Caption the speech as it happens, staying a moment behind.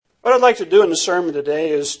What I'd like to do in the sermon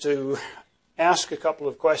today is to ask a couple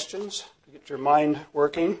of questions to get your mind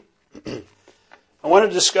working. I want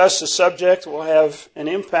to discuss a subject that will have an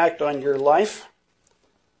impact on your life,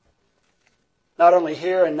 not only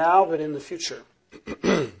here and now, but in the future.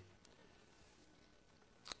 I'd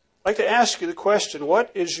like to ask you the question,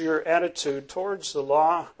 what is your attitude towards the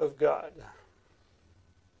law of God?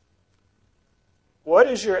 What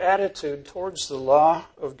is your attitude towards the law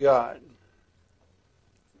of God?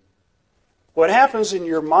 What happens in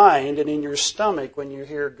your mind and in your stomach when you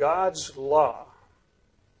hear God's law?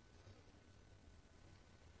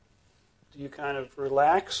 Do you kind of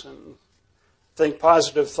relax and think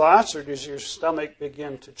positive thoughts, or does your stomach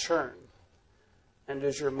begin to churn? And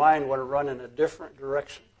does your mind want to run in a different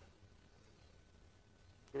direction?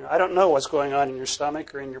 I don't know what's going on in your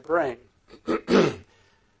stomach or in your brain.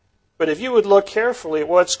 But if you would look carefully at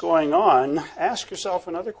what's going on, ask yourself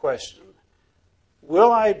another question.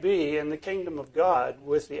 Will I be in the kingdom of God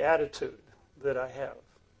with the attitude that I have?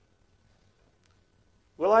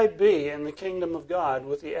 Will I be in the kingdom of God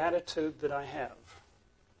with the attitude that I have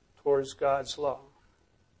towards God's law?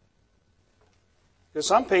 Because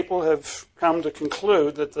some people have come to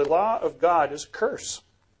conclude that the law of God is a curse.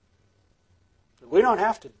 We don't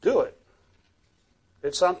have to do it.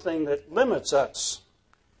 It's something that limits us.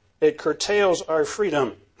 It curtails our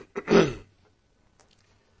freedom.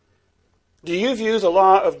 Do you view the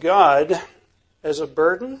law of God as a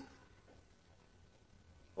burden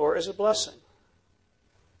or as a blessing?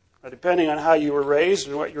 Now, depending on how you were raised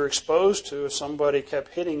and what you were exposed to, if somebody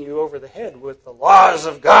kept hitting you over the head with the laws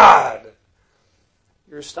of God,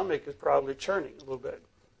 your stomach is probably churning a little bit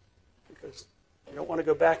because you don't want to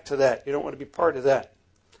go back to that. You don't want to be part of that.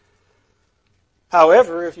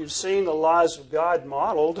 However, if you've seen the laws of God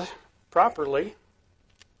modeled properly,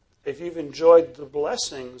 if you've enjoyed the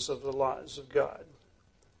blessings of the laws of God,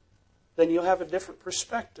 then you'll have a different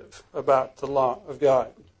perspective about the law of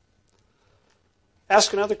God.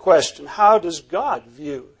 Ask another question. How does God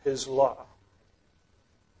view His law?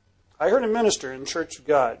 I heard a minister in the Church of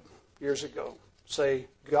God years ago say,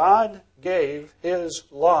 God gave His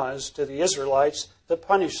laws to the Israelites to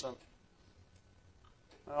punish them.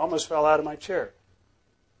 I almost fell out of my chair.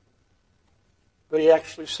 But he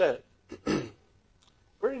actually said it.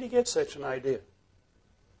 Where did he get such an idea?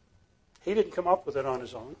 He didn't come up with it on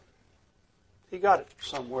his own. He got it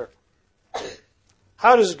somewhere.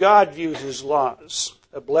 How does God view His laws?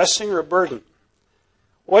 A blessing or a burden?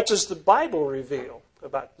 What does the Bible reveal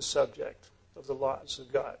about the subject of the laws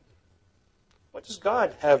of God? What does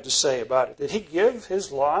God have to say about it? Did He give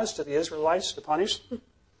His laws to the Israelites to punish them?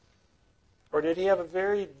 Or did He have a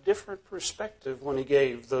very different perspective when He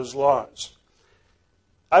gave those laws?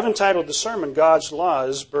 I've entitled the sermon, God's Law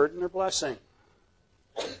is Burden or Blessing.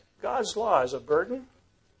 God's law is a burden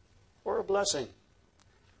or a blessing?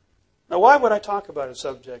 Now, why would I talk about a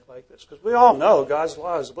subject like this? Because we all know God's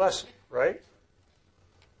law is a blessing, right?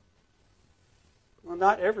 Well,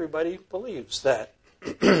 not everybody believes that.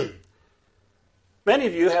 Many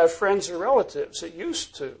of you have friends or relatives that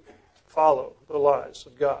used to follow the laws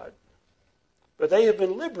of God, but they have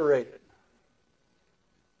been liberated.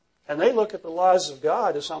 And they look at the laws of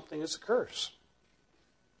God as something that's a curse.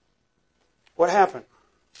 What happened?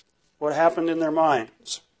 What happened in their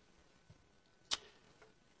minds?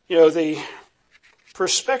 The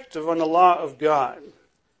perspective on the law of God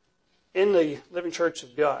in the Living Church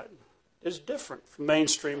of God is different from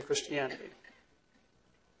mainstream Christianity.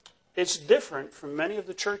 It's different from many of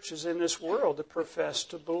the churches in this world that profess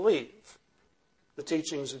to believe the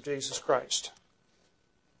teachings of Jesus Christ.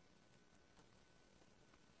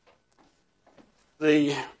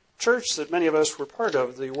 The church that many of us were part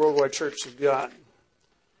of, the Worldwide Church of God,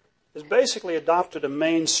 has basically adopted a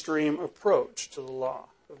mainstream approach to the law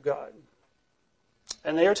of God.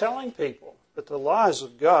 And they are telling people that the laws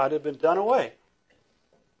of God have been done away,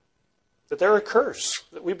 that they're a curse,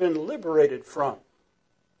 that we've been liberated from.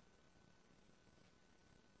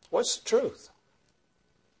 What's the truth?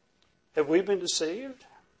 Have we been deceived?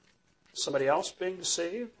 Is somebody else being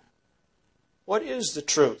deceived? What is the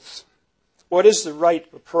truth? What is the right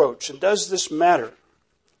approach? And does this matter?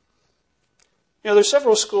 There's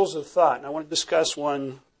several schools of thought, and I want to discuss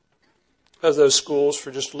one of those schools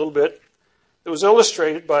for just a little bit. It was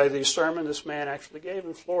illustrated by the sermon this man actually gave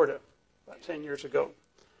in Florida about 10 years ago,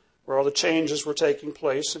 where all the changes were taking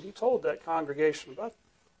place, and he told that congregation, about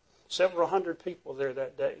several hundred people there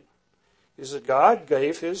that day, he said, God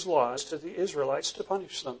gave His laws to the Israelites to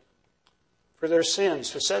punish them for their sins,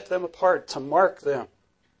 to set them apart, to mark them.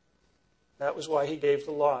 That was why He gave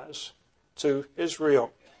the laws to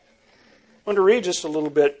Israel. I want to read just a little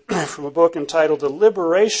bit from a book entitled The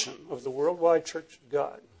Liberation of the Worldwide Church of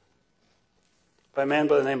God by a man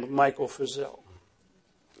by the name of Michael Feazell.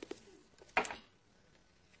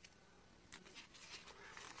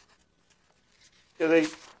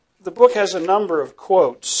 The book has a number of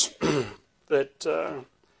quotes that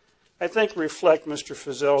I think reflect Mr.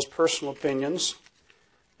 Feazell's personal opinions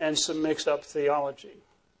and some mixed-up theology,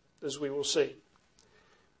 as we will see.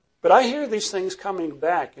 But I hear these things coming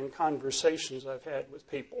back in conversations I've had with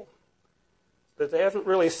people, that they haven't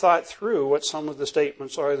really thought through what some of the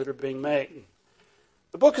statements are that are being made.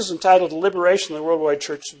 The book is entitled The Liberation of the Worldwide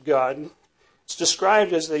Church of God. It's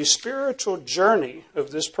described as the spiritual journey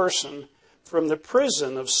of this person from the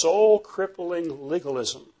prison of soul-crippling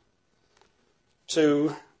legalism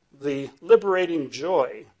to the liberating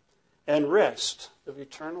joy and rest of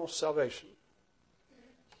eternal salvation.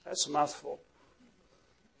 That's a mouthful.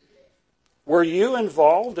 Were you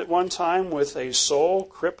involved at one time with a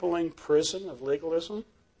soul-crippling prison of legalism?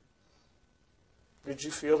 Did you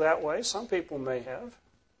feel that way? Some people may have.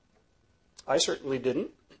 I certainly didn't.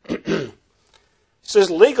 It says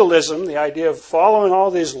legalism, the idea of following all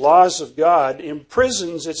these laws of God,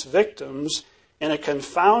 imprisons its victims in a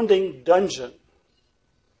confounding dungeon.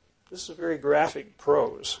 This is a very graphic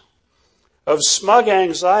prose. Of smug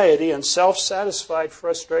anxiety and self-satisfied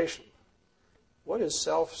frustration. What is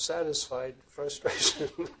self-satisfied frustration?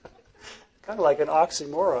 Kind of like an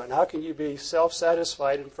oxymoron. How can you be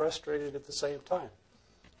self-satisfied and frustrated at the same time?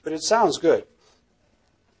 But it sounds good.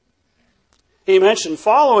 He mentioned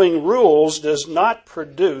following rules does not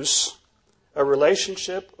produce a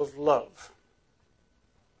relationship of love.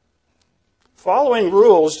 Following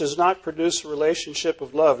rules does not produce a relationship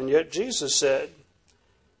of love. And yet Jesus said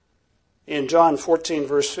in John 14,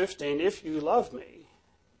 verse 15, if you love me,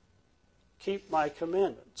 keep my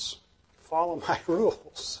commandments. Follow my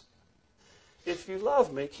rules. If you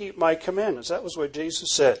love me, keep my commandments. That was what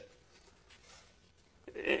Jesus said.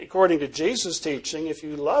 According to Jesus' teaching, if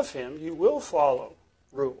you love him, you will follow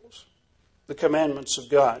rules, the commandments of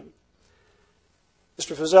God.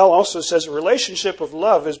 Mr. Feazell also says a relationship of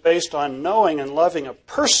love is based on knowing and loving a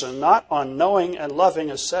person, not on knowing and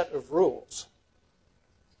loving a set of rules.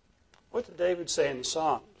 What did David say in the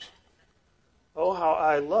Psalms? Oh, how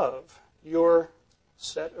I love your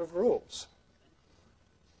set of rules.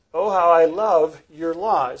 Oh, how I love your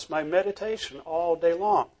laws, my meditation all day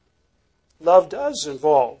long. Love does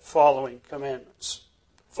involve following commandments,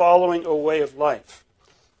 following a way of life.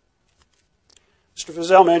 Mr.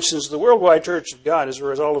 Feazell mentions the Worldwide Church of God, as a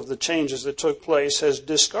result of the changes that took place, has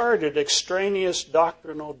discarded extraneous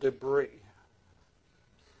doctrinal debris.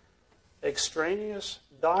 Extraneous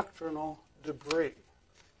doctrinal debris.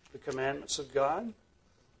 The commandments of God,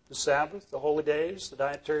 the Sabbath, the holy days, the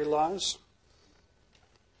dietary laws.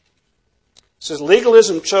 It says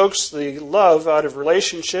legalism chokes the love out of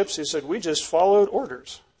relationships. He said, we just followed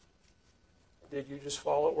orders. Did you just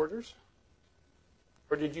follow orders?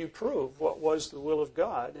 Or did you prove what was the will of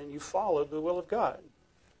God and you followed the will of God?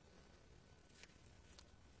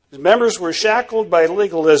 His members were shackled by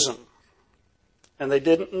legalism and they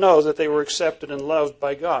didn't know that they were accepted and loved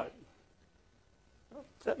by God. Well,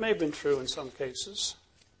 that may have been true in some cases.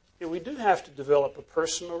 We do have to develop a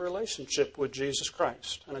personal relationship with Jesus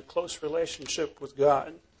Christ and a close relationship with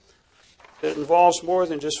God that involves more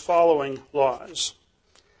than just following laws.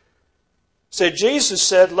 So Jesus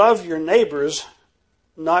said, love your neighbors,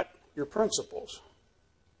 not your principles.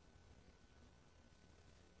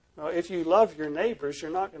 Now, if you love your neighbors,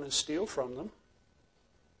 you're not going to steal from them.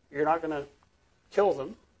 You're not going to kill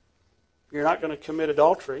them. You're not going to commit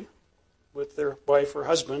adultery with their wife or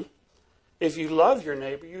husband. If you love your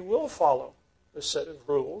neighbor, you will follow a set of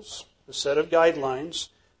rules, a set of guidelines.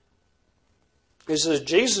 He says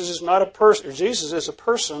Jesus is not a person. Jesus is a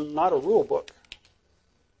person, not a rule book.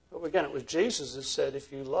 But again, it was Jesus that said,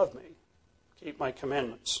 if you love me, keep my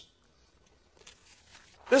commandments.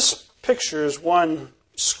 This pictures one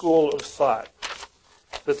school of thought,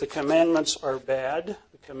 that the commandments are bad,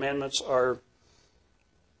 the commandments are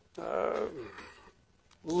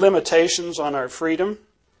limitations on our freedom.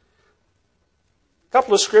 A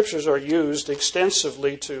couple of scriptures are used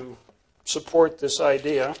extensively to support this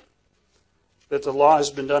idea that the law has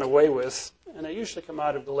been done away with, and they usually come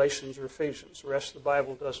out of Galatians or Ephesians. The rest of the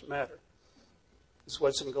Bible doesn't matter. It's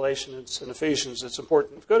what's in Galatians and Ephesians that's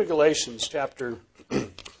important. Go to Galatians chapter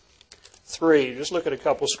 3. Just look at a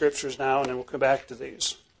couple scriptures now, and then we'll come back to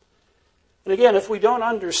these. And again, if we don't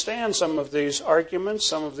understand some of these arguments,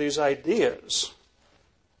 some of these ideas,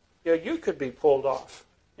 you could be pulled off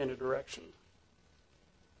in a direction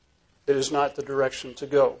that is not the direction to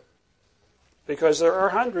go. Because there are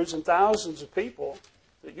hundreds and thousands of people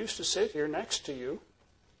that used to sit here next to you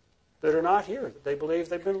that are not here, that they believe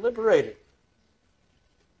they've been liberated.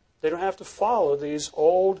 They don't have to follow these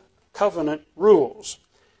old covenant rules.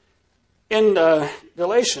 In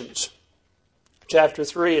Galatians chapter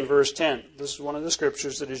 3 and verse 10, this is one of the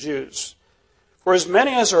scriptures that is used. For as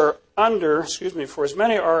many as are of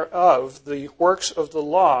the works of the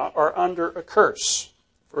law are under a curse.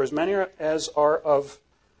 For as many as are of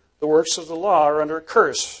the works of the law are under a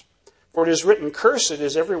curse. For it is written, cursed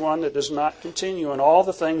is everyone that does not continue in all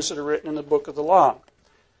the things that are written in the book of the law.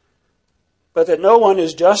 But that no one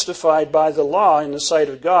is justified by the law in the sight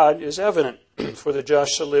of God is evident, for the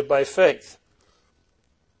just shall live by faith.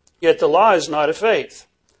 Yet the law is not of faith,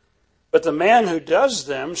 but the man who does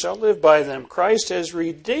them shall live by them. Christ has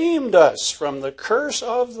redeemed us from the curse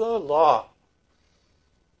of the law.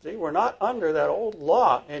 See, we're not under that old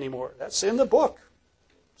law anymore. That's in the book.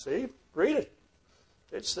 See, read it.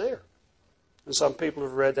 It's there. And some people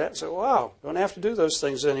have read that and say, wow, don't have to do those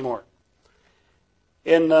things anymore.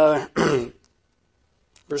 In verse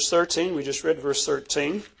 13, we just read verse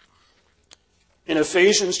 13. In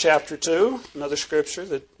Ephesians chapter 2, another scripture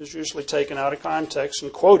that is usually taken out of context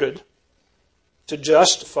and quoted to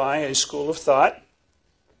justify a school of thought.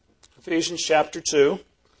 Ephesians chapter 2,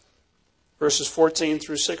 verses 14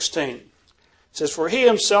 through 16. It says, for he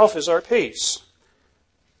himself is our peace,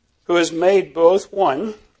 who has made both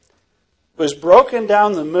one, who has broken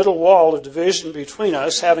down the middle wall of division between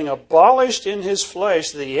us, having abolished in his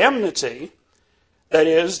flesh the enmity, that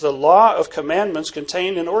is, the law of commandments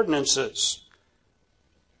contained in ordinances,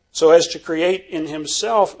 so as to create in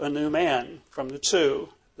himself a new man from the two,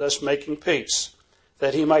 thus making peace,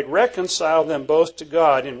 that he might reconcile them both to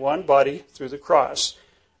God in one body through the cross,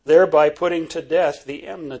 thereby putting to death the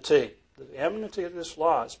enmity. The enmity of this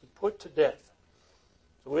law has been put to death.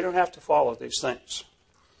 So we don't have to follow these things.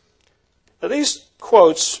 Now these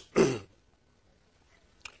quotes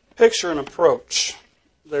picture an approach.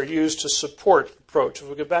 They're used to support the approach. If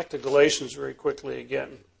we go back to Galatians very quickly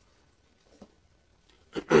again.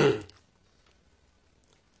 A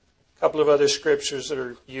couple of other scriptures that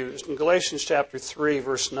are used. In Galatians chapter 3,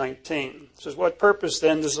 verse 19, it says, what purpose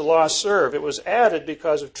then does the law serve? It was added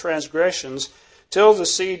because of transgressions till the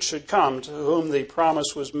seed should come to whom the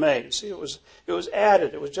promise was made. See, it was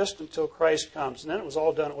added. It was just until Christ comes, and then it was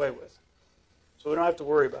all done away with. So we don't have to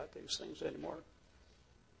worry about these things anymore.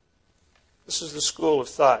 This is the school of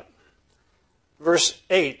thought. Verse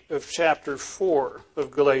 8 of chapter 4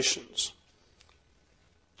 of Galatians.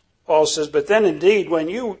 Paul says, but then indeed, when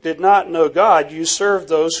you did not know God, you served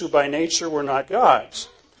those who by nature were not gods.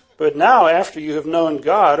 But now, after you have known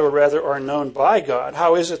God, or rather are known by God,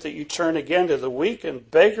 how is it that you turn again to the weak and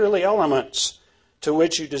beggarly elements to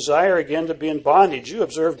which you desire again to be in bondage? You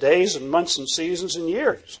observe days and months and seasons and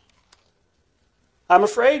years. I'm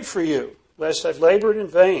afraid for you, lest I've labored in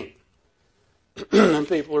vain. And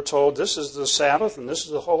people are told, this is the Sabbath and this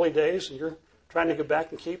is the holy days, and you're trying to go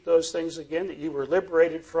back and keep those things again that you were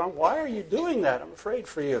liberated from. Why are you doing that? I'm afraid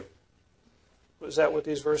for you. Is that what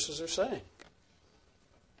these verses are saying?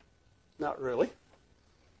 Not really.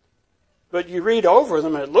 But you read over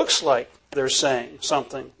them and it looks like they're saying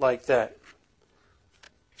something like that.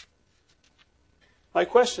 My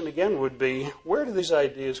question again would be, where do these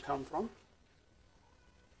ideas come from?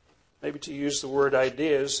 Maybe to use the word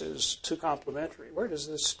ideas is too complimentary. Where does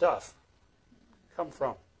this stuff come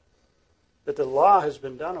from? That the law has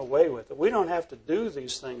been done away with, that we don't have to do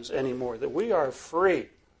these things anymore, that we are free.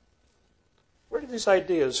 Where do these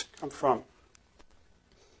ideas come from?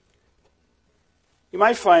 You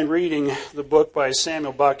might find reading the book by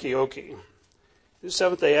Samuel Bakioki. He's a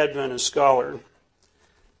Seventh-day Adventist scholar.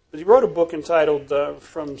 But he wrote a book entitled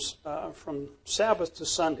From Sabbath to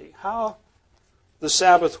Sunday, How the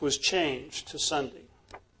Sabbath Was Changed to Sunday.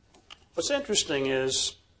 What's interesting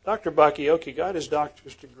is Dr. Bakioki got his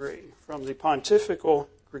doctor's degree from the Pontifical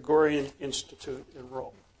Gregorian Institute in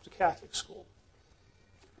Rome. It's a Catholic school.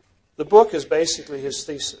 The book is basically his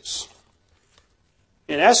thesis.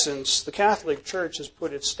 In essence, the Catholic Church has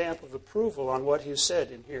put its stamp of approval on what he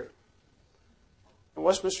said in here. And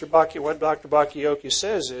what Dr. Bakioki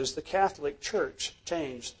says is the Catholic Church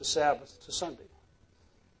changed the Sabbath to Sunday.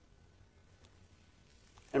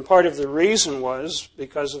 And part of the reason was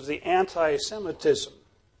because of the anti-Semitism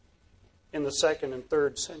in the 2nd and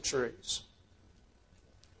 3rd centuries.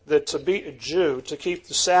 That to be a Jew, to keep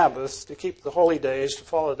the Sabbath, to keep the holy days, to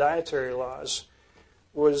follow dietary laws,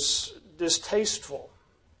 was distasteful.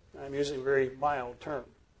 I'm using a very mild term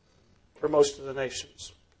for most of the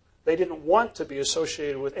nations. They didn't want to be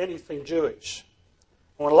associated with anything Jewish.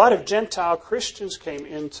 When a lot of Gentile Christians came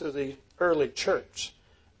into the early church.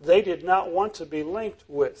 They did not want to be linked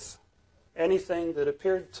with anything that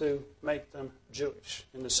appeared to make them Jewish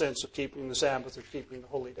in the sense of keeping the Sabbath or keeping the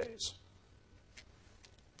holy days.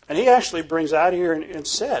 And he actually brings out here and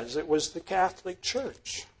says it was the Catholic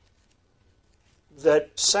Church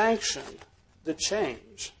that sanctioned the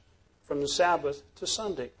change from the Sabbath to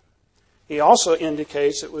Sunday. He also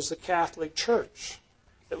indicates it was the Catholic Church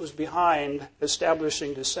that was behind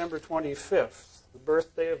establishing December 25th, the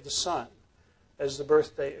birthday of the Son, as the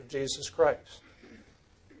birthday of Jesus Christ.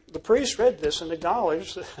 The priest read this and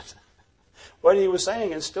acknowledged what he was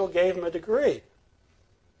saying and still gave him a degree.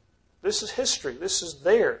 This is history. This is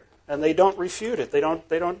there. And they don't refute it. They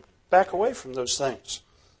don't back away from those things.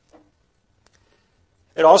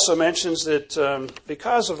 It also mentions that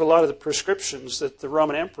because of a lot of the prescriptions that the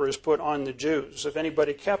Roman emperors put on the Jews, if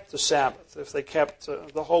anybody kept the Sabbath, if they kept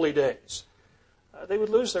the holy days, they would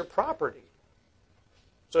lose their property.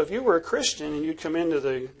 So if you were a Christian and you'd come into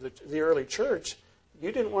the early church,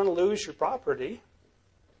 you didn't want to lose your property.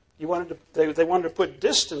 They wanted to put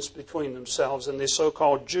distance between themselves and the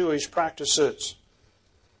so-called Jewish practices.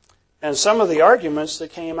 And some of the arguments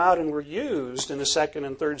that came out and were used in the 2nd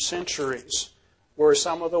and 3rd centuries were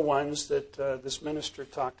some of the ones that this minister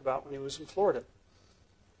talked about when he was in Florida.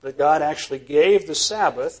 That God actually gave the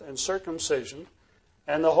Sabbath and circumcision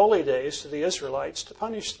and the holy days to the Israelites to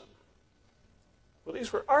punish them. Well,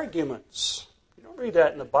 these were arguments. You don't read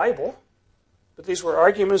that in the Bible. But these were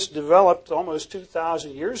arguments developed almost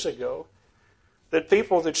 2,000 years ago that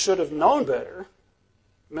people that should have known better,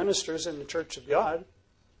 ministers in the Church of God,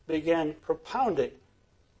 began propounding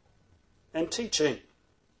and teaching.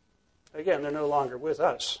 Again, they're no longer with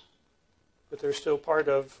us, but they're still part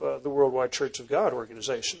of the Worldwide Church of God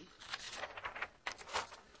organization.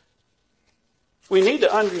 We need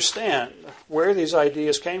to understand where these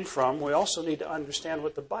ideas came from. We also need to understand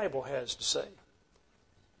what the Bible has to say.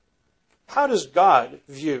 How does God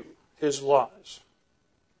view His laws?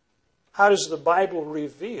 How does the Bible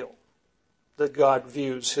reveal that God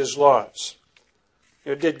views His laws?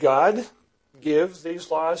 Did God give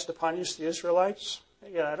these laws to punish the Israelites?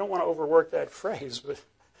 Again, I don't want to overwork that phrase, but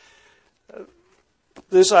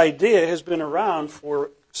this idea has been around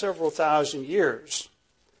for several thousand years,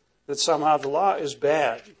 that somehow the law is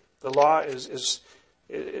bad. The law is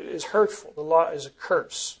hurtful. The law is a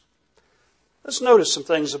curse. Let's notice some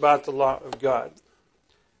things about the law of God.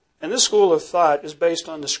 And this school of thought is based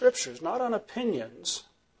on the Scriptures, not on opinions,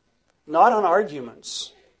 not on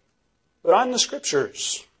arguments, but on the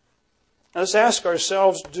Scriptures. Now, let's ask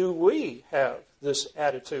ourselves, do we have this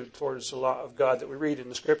attitude towards the law of God that we read in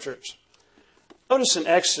the Scriptures? Notice in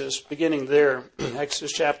Exodus, beginning there,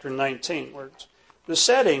 Exodus chapter 19, where the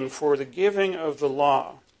setting for the giving of the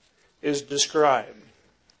law is described.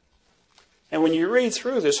 And when you read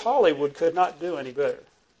through this, Hollywood could not do any better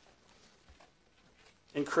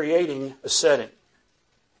in creating a setting.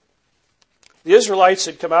 The Israelites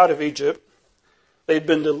had come out of Egypt. They'd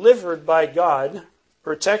been delivered by God,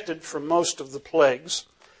 protected from most of the plagues.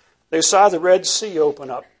 They saw the Red Sea open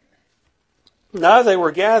up. Now they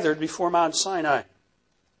were gathered before Mount Sinai.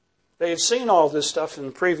 They had seen all this stuff in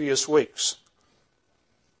the previous weeks.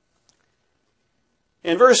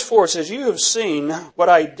 In verse 4 it says, "You have seen what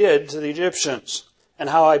I did to the Egyptians, and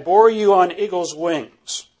how I bore you on eagle's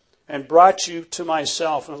wings, and brought you to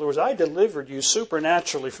myself." In other words, I delivered you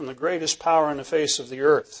supernaturally from the greatest power on the face of the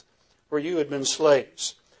earth, where you had been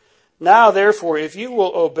slaves. "Now, therefore, if you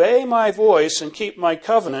will obey my voice and keep my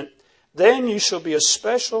covenant, then you shall be a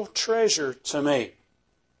special treasure to me,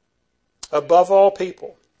 above all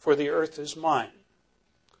people, for the earth is mine."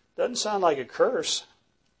 Doesn't sound like a curse.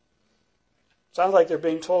 Sounds like they're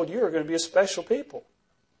being told you are going to be a special people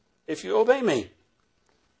if you obey me.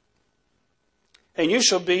 "And you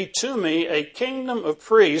shall be to me a kingdom of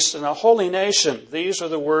priests and a holy nation. These are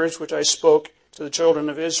the words which I spoke to the children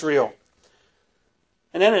of Israel."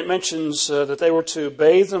 And then it mentions that they were to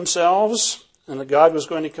bathe themselves, and that God was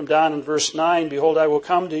going to come down in verse 9, "Behold, I will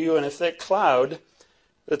come to you in a thick cloud,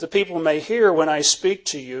 that the people may hear when I speak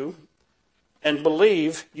to you, and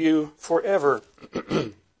believe you forever."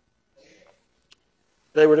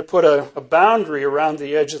 They were to put a boundary around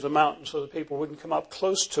the edge of the mountain so that people wouldn't come up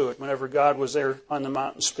close to it whenever God was there on the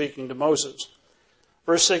mountain speaking to Moses.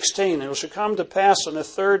 Verse 16, "It shall come to pass on the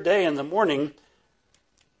 3rd day in the morning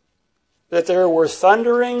that there were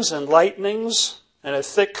thunderings and lightnings and a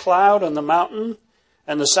thick cloud on the mountain,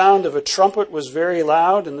 and the sound of a trumpet was very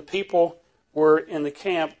loud, and the people that were in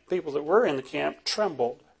the camp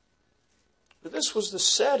trembled." But this was the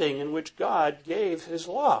setting in which God gave His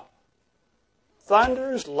law.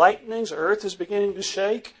 Thunders, lightnings, earth is beginning to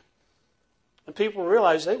shake. And people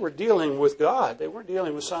realized they were dealing with God. They weren't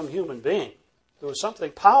dealing with some human being. There was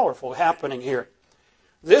something powerful happening here.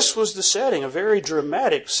 This was the setting, a very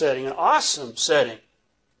dramatic setting, an awesome setting,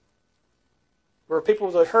 where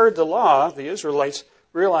people that heard the law, the Israelites,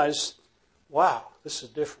 realized, wow, this is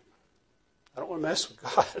different. I don't want to mess with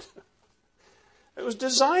God. It was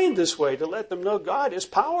designed this way to let them know God is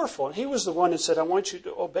powerful. And he was the one that said, I want you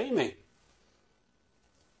to obey me.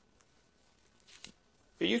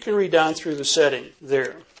 But you can read down through the setting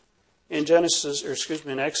there. In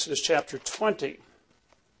Exodus chapter 20,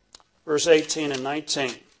 verse 18 and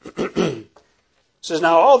 19. It says,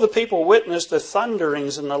 Now all the people witnessed the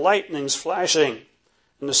thunderings and the lightnings flashing,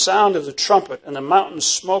 and the sound of the trumpet, and the mountains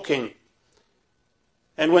smoking.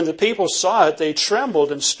 And when the people saw it, they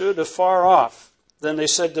trembled and stood afar off. Then they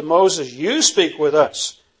said to Moses, You speak with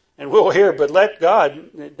us, and we'll hear, but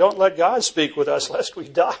don't let God speak with us, lest we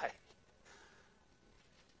die.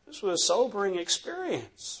 This was a sobering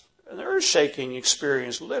experience, an earth-shaking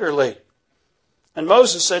experience, literally. And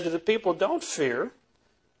Moses said to the people, Don't fear,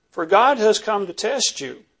 for God has come to test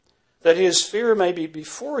you, that his fear may be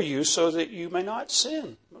before you, so that you may not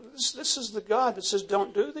sin. This is the God that says,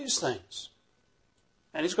 don't do these things.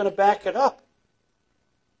 And he's going to back it up.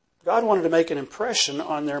 God wanted to make an impression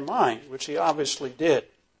on their mind, which he obviously did.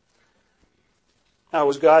 Now,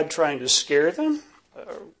 was God trying to scare them?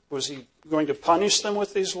 Was he going to punish them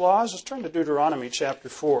with these laws? Let's turn to Deuteronomy chapter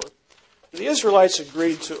 4. The Israelites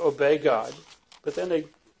agreed to obey God, but then they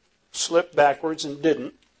slipped backwards and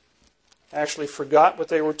didn't. Actually forgot what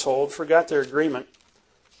they were told, forgot their agreement,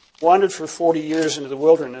 wandered for 40 years into the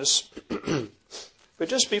wilderness. But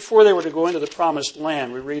just before they were to go into the promised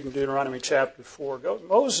land, we read in Deuteronomy chapter 4,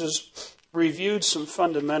 Moses reviewed some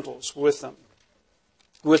fundamentals with them,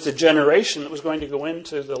 with the generation that was going to go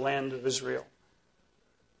into the land of Israel.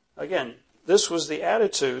 Again, this was the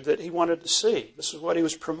attitude that he wanted to see. This is what he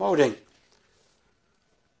was promoting.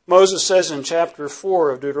 Moses says in chapter 4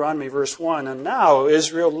 of Deuteronomy, verse 1, And now,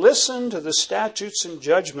 Israel, listen to the statutes and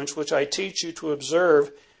judgments which I teach you to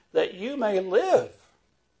observe, that you may live,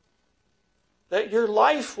 that your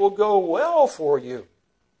life will go well for you.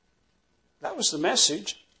 That was the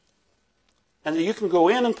message. And that you can go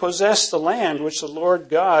in and possess the land which the Lord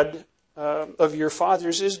God of your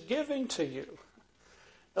fathers is giving to you.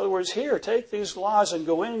 In other words, here, take these laws and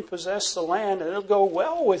go in and possess the land, and it'll go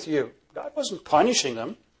well with you. God wasn't punishing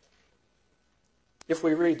them. If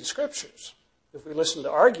we read the Scriptures, if we listen to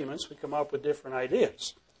arguments, we come up with different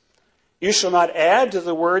ideas. You shall not add to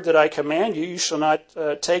the word that I command you. You shall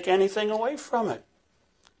not take anything away from it.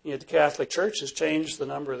 The Catholic Church has changed the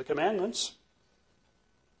number of the commandments.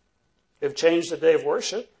 They've changed the day of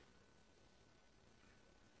worship.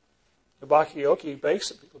 The Bakioki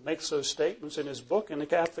basically makes those statements in his book, and the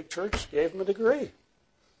Catholic Church gave him a degree.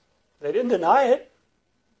 They didn't deny it.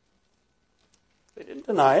 They didn't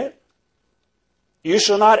deny it. You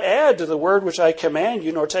shall not add to the word which I command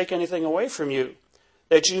you, nor take anything away from you,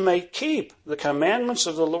 that you may keep the commandments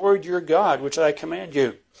of the Lord your God, which I command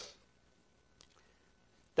you.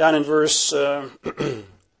 Down in verse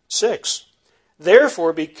 6.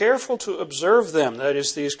 Therefore be careful to observe them, that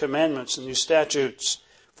is, these commandments and these statutes,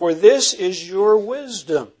 for this is your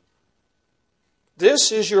wisdom.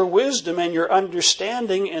 This is your wisdom and your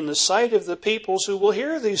understanding in the sight of the peoples who will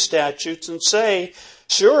hear these statutes and say,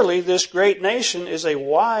 Surely this great nation is a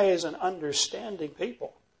wise and understanding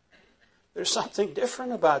people. There's something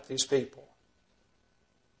different about these people.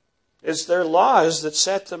 It's their laws that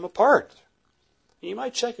set them apart. You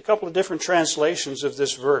might check a couple of different translations of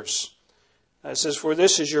this verse. It says, For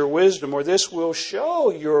this is your wisdom, or this will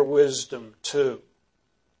show your wisdom to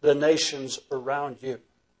the nations around you.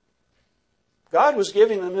 God was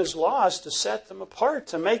giving them his laws to set them apart,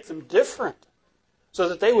 to make them different, so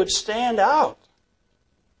that they would stand out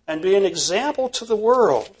and be an example to the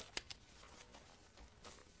world.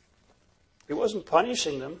 He wasn't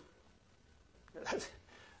punishing them.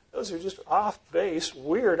 Those are just off-base,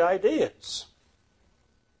 weird ideas.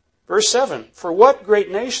 Verse 7, For what great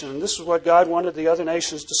nation, and this is what God wanted the other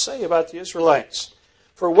nations to say about the Israelites,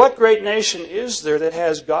 for what great nation is there that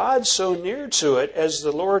has God so near to it as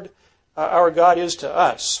the Lord our God is to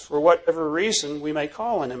us, for whatever reason we may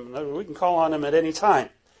call on him? We can call on him at any time.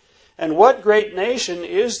 And what great nation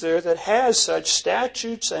is there that has such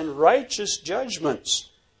statutes and righteous judgments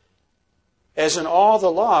as in all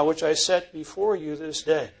the law which I set before you this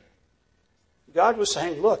day? God was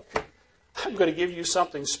saying, look, I'm going to give you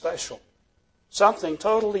something special, something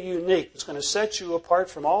totally unique that's going to set you apart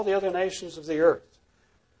from all the other nations of the earth.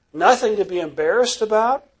 Nothing to be embarrassed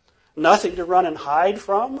about, nothing to run and hide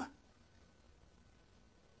from.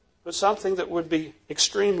 but something that would be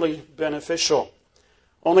extremely beneficial.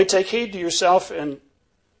 Only take heed to yourself and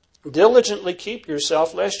diligently keep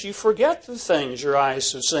yourself, lest you forget the things your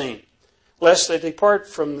eyes have seen, lest they depart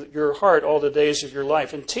from your heart all the days of your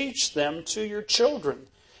life, and teach them to your children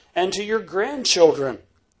and to your grandchildren.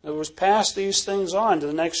 In other words, pass these things on to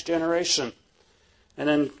the next generation. And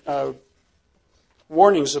then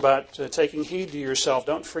warnings about taking heed to yourself.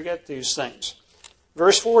 Don't forget these things.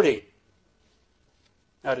 Verse 40.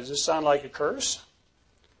 Now, does this sound like a curse?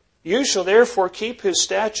 You shall therefore keep his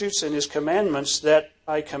statutes and his commandments that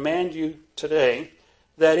I command you today,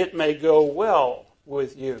 that it may go well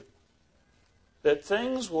with you. That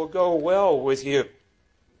things will go well with you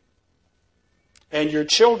and your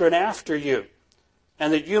children after you,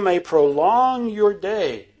 and that you may prolong your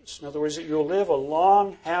days. In other words, that you'll live a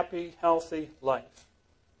long, happy, healthy life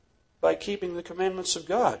by keeping the commandments of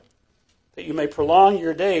God. That you may prolong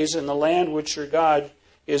your days in the land which your God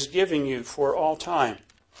is giving you for all time.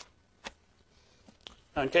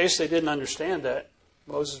 Now, in case they didn't understand that,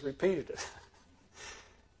 Moses repeated it.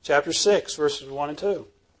 Chapter 6, verses 1 and 2.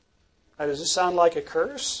 Now, does this sound like a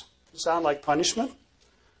curse? Does it sound like punishment?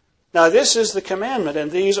 Now, this is the commandment,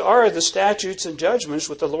 and these are the statutes and judgments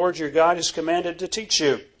which the Lord your God has commanded to teach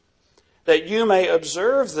you, that you may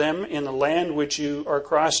observe them in the land which you are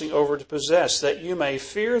crossing over to possess, that you may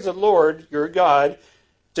fear the Lord your God,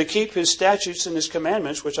 to keep his statutes and his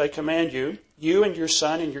commandments, which I command you, you and your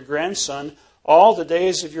son and your grandson, all the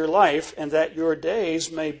days of your life, and that your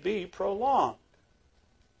days may be prolonged.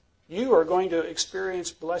 You are going to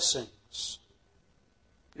experience blessings.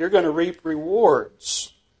 You're going to reap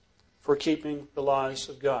rewards for keeping the laws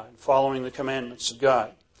of God, following the commandments of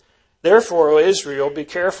God. Therefore, O Israel, be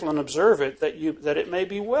careful and observe it, that it may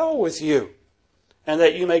be well with you, and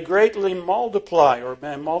that you may greatly multiply, or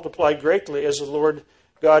may multiply greatly, as the Lord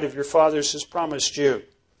God of your fathers has promised you.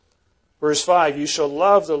 Verse 5, you shall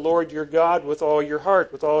love the Lord your God with all your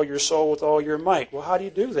heart, with all your soul, with all your might. Well, how do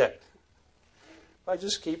you do that? By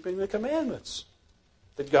just keeping the commandments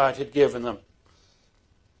that God had given them.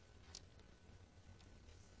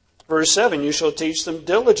 Verse 7, you shall teach them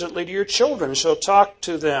diligently to your children, shall talk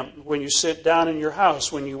to them when you sit down in your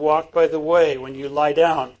house, when you walk by the way, when you lie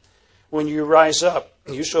down, when you rise up.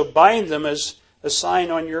 You shall bind them as a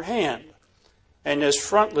sign on your hand, and as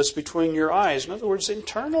frontlets between your eyes. In other words,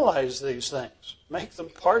 internalize these things. Make them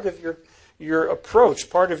part of your approach,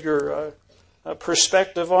 part of your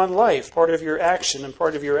perspective on life, part of your action, and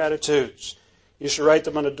part of your attitudes. You shall write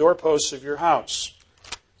them on the doorposts of your house.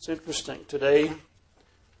 It's interesting. Today,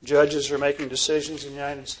 judges are making decisions in the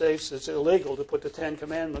United States. It's illegal to put the Ten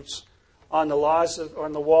Commandments on the walls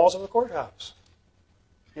of the courthouse.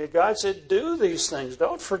 And God said, do these things.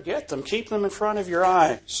 Don't forget them. Keep them in front of your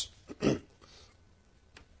eyes.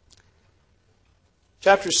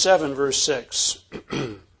 Chapter 7, verse 6.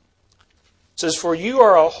 It says, for you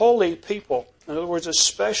are a holy people. In other words, a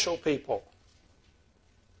special people.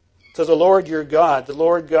 To the Lord your God. The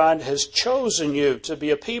Lord God has chosen you to be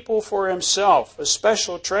a people for himself, a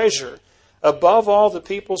special treasure, above all the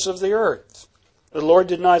peoples of the earth. The Lord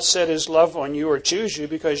did not set his love on you or choose you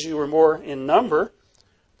because you were more in number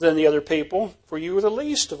than the other people, for you were the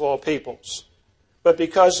least of all peoples. But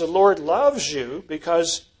because the Lord loves you,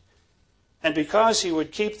 because he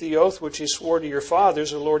would keep the oath which he swore to your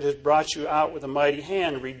fathers, the Lord has brought you out with a mighty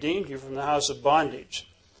hand, redeemed you from the house of bondage.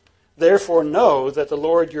 Therefore know that the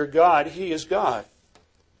Lord your God, he is God.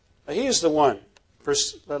 He is the one.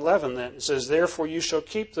 Verse 11 then, it says, therefore you shall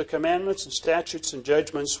keep the commandments and statutes and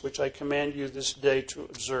judgments which I command you this day to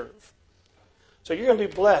observe. So you're going to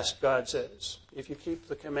be blessed, God says, if you keep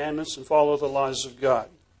the commandments and follow the laws of God.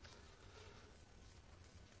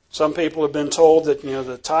 Some people have been told that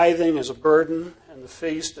the tithing is a burden and the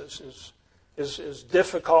feast is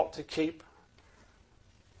difficult to keep.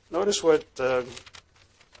 Notice what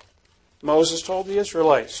Moses told the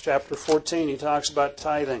Israelites. Chapter 14, he talks about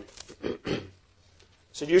tithing. He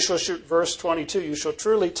said, verse 22, you shall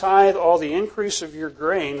truly tithe all the increase of your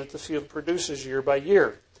grain that the field produces year by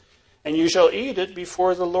year. And you shall eat it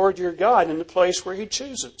before the Lord your God in the place where he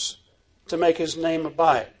chooses to make his name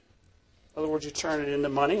abide. In other words, you turn it into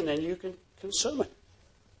money and then you can consume it.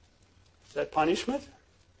 Is that punishment?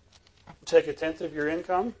 You take a tenth of your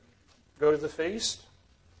income, go to the feast,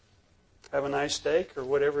 have a nice steak or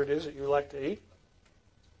whatever it is that you like to eat.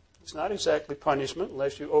 It's not exactly punishment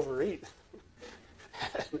unless you overeat.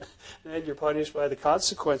 And then you're punished by the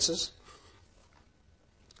consequences.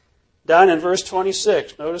 Down in verse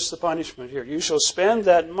 26, notice the punishment here. You shall spend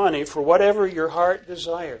that money for whatever your heart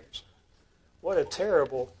desires. What a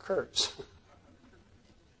terrible curse.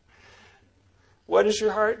 What does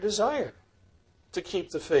your heart desire? to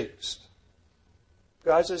keep the feast.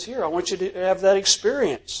 God says, here, I want you to have that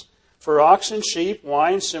experience. For oxen, sheep,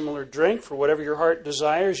 wine, similar drink, for whatever your heart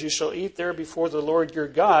desires, you shall eat there before the Lord your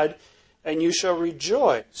God, and you shall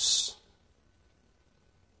rejoice.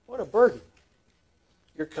 What a burden.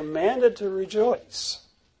 You're commanded to rejoice.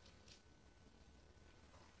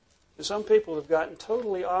 And some people have gotten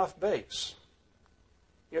totally off base.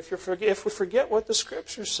 If we forget what the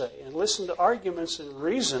Scriptures say and listen to arguments and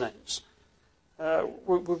reasonings,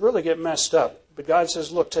 we really get messed up. But God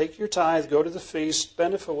says, look, take your tithe, go to the feast,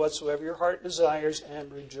 spend it for whatsoever your heart desires,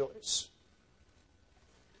 and rejoice.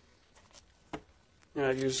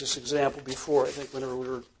 I've used this example before. I think whenever we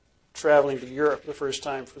were traveling to Europe the first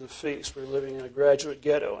time for the feast, we were living in a graduate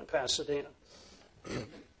ghetto in Pasadena,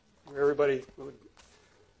 where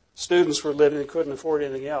students were living and couldn't afford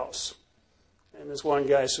anything else. And this one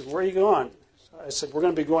guy said, where are you going? I said, we're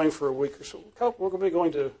going to be going for a week or so. We're going to be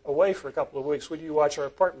going away for a couple of weeks. Would you watch our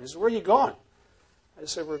apartment? He said, where are you going? I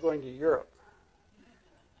said, we're going to Europe.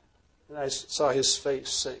 And I saw his face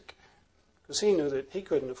sink because he knew that he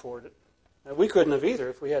couldn't afford it. And we couldn't have either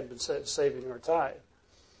if we hadn't been saving our tithe.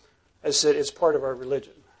 I said, it's part of our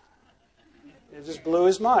religion. It just blew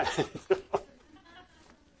his mind.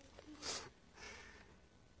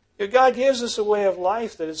 God gives us a way of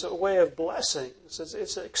life that is a way of blessing.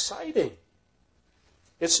 It's exciting.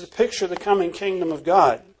 It's the picture of the coming kingdom of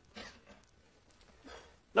God.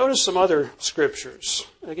 Notice some other scriptures.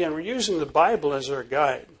 Again, we're using the Bible as our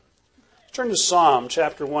guide. Turn to Psalm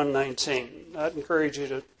chapter 119. I'd encourage you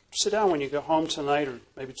to sit down when you go home tonight or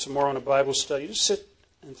maybe tomorrow in a Bible study. Just sit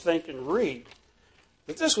and think and read.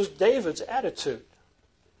 But this was David's attitude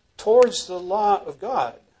towards the law of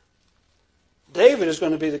God. David is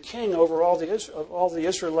going to be the king over all the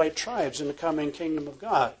Israelite tribes in the coming kingdom of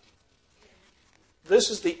God. This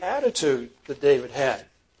is the attitude that David had.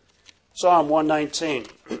 Psalm 119,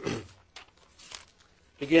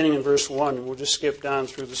 beginning in verse 1. We'll just skip down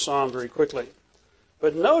through the psalm very quickly.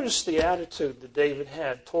 But notice the attitude that David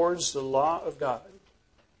had towards the law of God.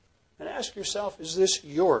 And ask yourself, is this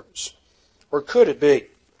yours? Or could it be?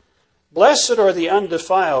 Blessed are the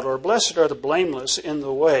undefiled, or blessed are the blameless in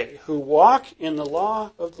the way, who walk in the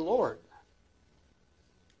law of the Lord.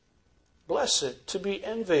 Blessed, to be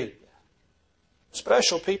envied.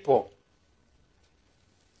 Special people.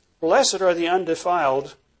 Blessed are the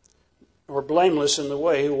undefiled, or blameless in the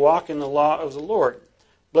way, who walk in the law of the Lord.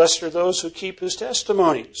 Blessed are those who keep his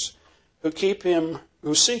testimonies, who seek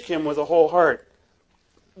him with a whole heart.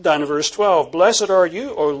 Down to verse 12. Blessed are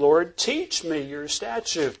you, O Lord, teach me your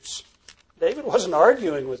statutes. David wasn't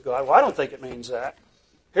arguing with God. Well, I don't think it means that.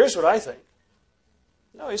 Here's what I think.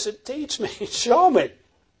 No, he said, teach me, show me.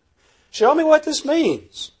 Show me what this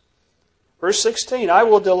means. Verse 16, I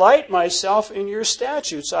will delight myself in your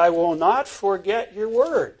statutes. I will not forget your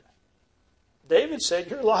word. David said,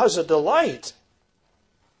 your law is a delight.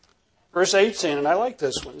 Verse 18, and I like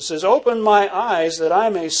this one. It says, open my eyes that I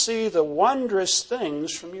may see the wondrous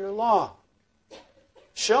things from your law.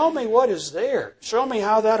 Show me what is there. Show me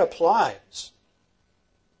how that applies.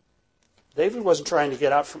 David wasn't trying to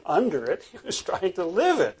get out from under it. He was trying to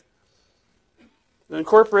live it.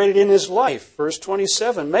 Incorporate it in his life. Verse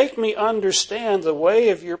 27, make me understand the way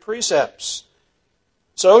of your precepts.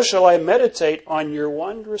 So shall I meditate on your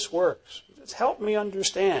wondrous works. Just help me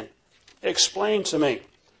understand. Explain to me.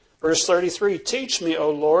 Verse 33, teach me,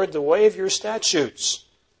 O Lord, the way of your statutes,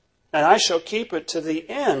 and I shall keep it to the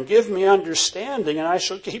end. Give me understanding, and I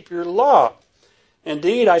shall keep your law.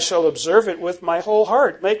 Indeed, I shall observe it with my whole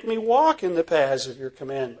heart. Make me walk in the paths of your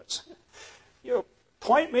commandments.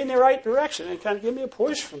 Point me in the right direction and kind of give me a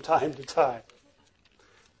push from time to time.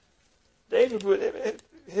 David,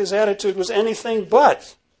 his attitude was anything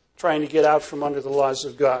but trying to get out from under the laws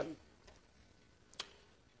of God.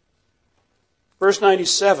 Verse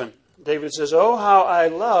 97, David says, oh, how I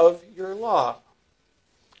love your law.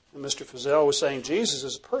 And Mr. Fazell was saying Jesus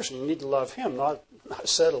is a person. You need to love him, not a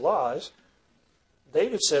set of laws.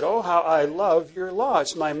 David said, oh, how I love your law.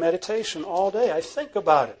 It's my meditation all day. I think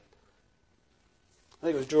about it. I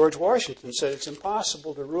think it was George Washington said it's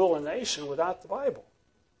impossible to rule a nation without the Bible.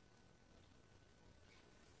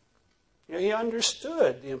 He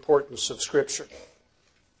understood the importance of Scripture.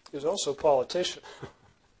 He was also a politician.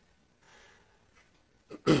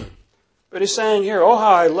 But he's saying here, oh,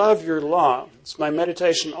 how I love your law. It's my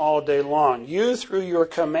meditation all day long. You, through your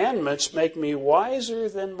commandments, make me wiser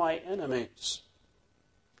than my enemies.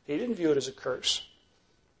 He didn't view it as a curse.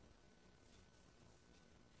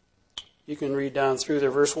 You can read down through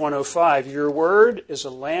there, verse 105. Your word is a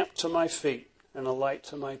lamp to my feet and a light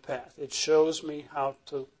to my path. It shows me how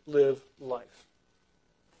to live life.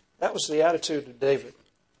 That was the attitude of David.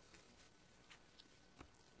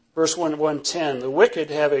 Verse 110, the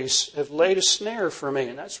wicked have laid a snare for me.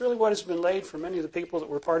 And that's really what has been laid for many of the people that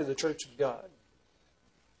were part of the church of God.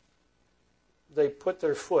 They put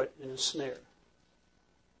their foot in a snare.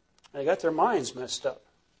 They got their minds messed up,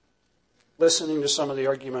 listening to some of the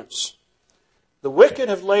arguments. The wicked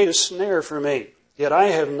have laid a snare for me, yet I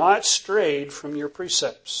have not strayed from your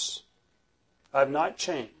precepts. I have not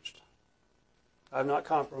changed. I have not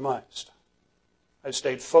compromised. I've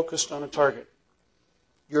stayed focused on a target.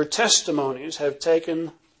 Your testimonies I have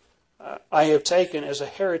taken as a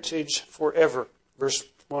heritage forever. Verse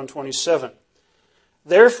 127.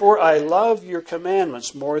 Therefore I love your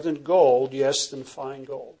commandments more than gold, yes, than fine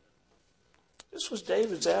gold. This was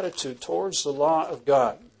David's attitude towards the law of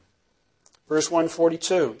God. Verse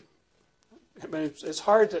 142. I mean, it's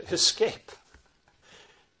hard to escape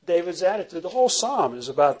David's attitude. The whole psalm is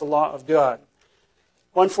about the law of God.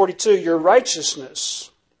 142, your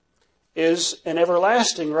righteousness is an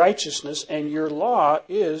everlasting righteousness, and your law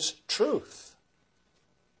is truth.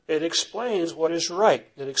 It explains what is right.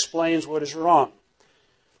 It explains what is wrong.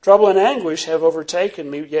 Trouble and anguish have overtaken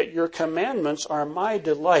me, yet your commandments are my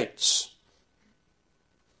delights.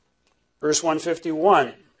 Verse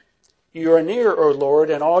 151, you are near, O Lord,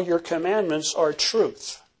 and all your commandments are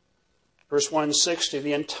truth. Verse 160,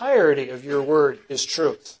 the entirety of your word is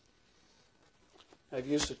truth. I've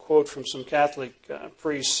used a quote from some Catholic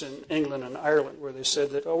priests in England and Ireland where they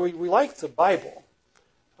said that, we like the Bible.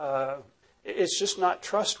 It's just not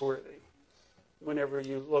trustworthy whenever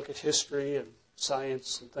you look at history and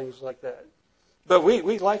science and things like that. But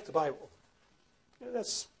we like the Bible.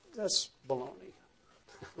 That's baloney.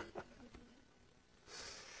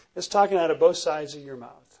 It's talking out of both sides of your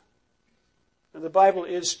mouth. And the Bible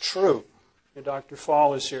is true. And Dr.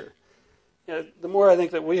 Fall is here. The more I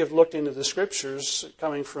think that we have looked into the Scriptures,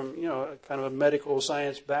 coming from a kind of a medical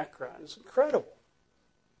science background, it's incredible.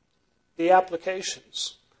 The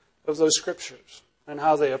applications of those Scriptures and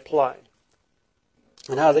how they apply.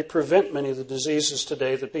 And how they prevent many of the diseases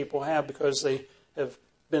today that people have because they have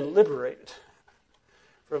been liberated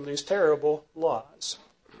from these terrible laws.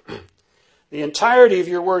 The entirety of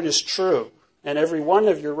your word is true, and every one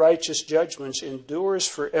of your righteous judgments endures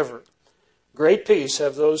forever. Great peace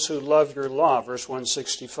have those who love your law, verse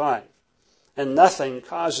 165, and nothing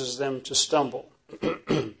causes them to stumble.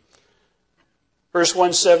 Verse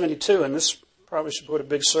 172, and this probably should put a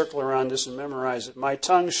big circle around this and memorize it. My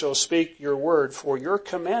tongue shall speak your word, for your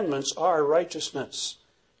commandments are righteousness.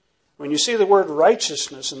 When you see the word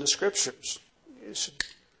righteousness in the Scriptures,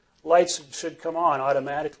 lights should come on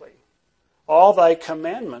automatically. All thy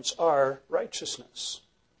commandments are righteousness.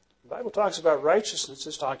 The Bible talks about righteousness.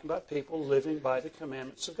 It's talking about people living by the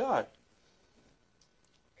commandments of God.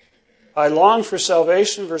 I long for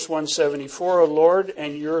salvation, verse 174, O Lord,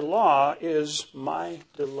 and your law is my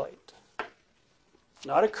delight.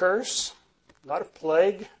 Not a curse, not a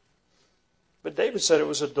plague, but David said it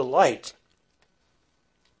was a delight.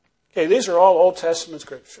 Okay, these are all Old Testament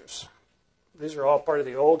scriptures. These are all part of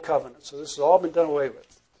the Old Covenant, so this has all been done away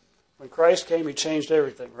with. When Christ came, he changed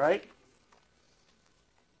everything, right?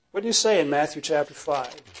 What do you say in Matthew chapter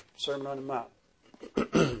 5, Sermon on the Mount?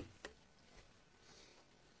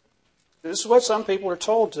 This is what some people are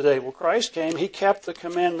told today. Well, Christ came, he kept the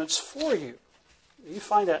commandments for you. You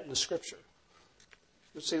find that in the Scripture.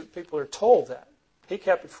 You see, people are told that. He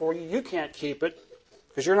kept it for you. You can't keep it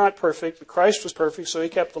because you're not perfect. But Christ was perfect, so he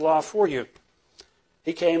kept the law for you.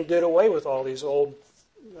 He came, did away with all these old,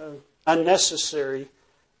 unnecessary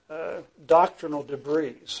doctrinal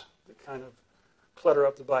debris that kind of clutter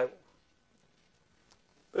up the Bible.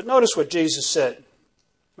 But notice what Jesus said.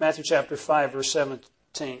 Matthew chapter 5, verse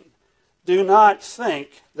 17. Do not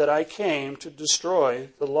think that I came to destroy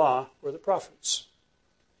the law or the prophets.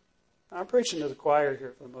 I'm preaching to the choir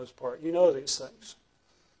here for the most part. You know these things.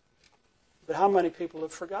 But how many people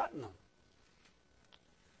have forgotten them?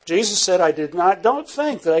 Jesus said, don't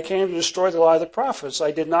think that I came to destroy the law of the prophets.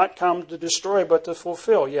 I did not come to destroy, but to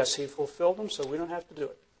fulfill. Yes, he fulfilled them, so we don't have to do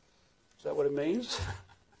it. Is that what it means?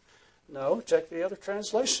 No, check the other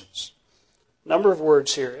translations. Number of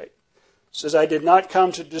words here. It says, I did not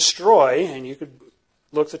come to destroy, and you could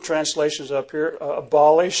look the translations up here,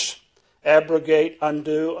 abolish, abrogate,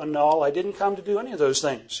 undo, annul. I didn't come to do any of those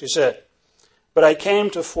things, he said. But I came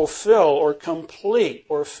to fulfill or complete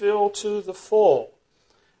or fill to the full.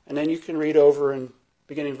 And then you can read over in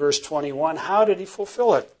beginning verse 21, how did he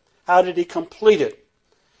fulfill it? How did he complete it?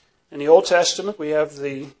 In the Old Testament, we have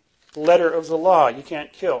the letter of the law. You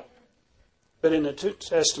can't kill. But in the New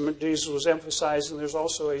Testament, Jesus was emphasizing there's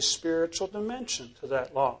also a spiritual dimension to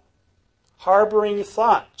that law. harboring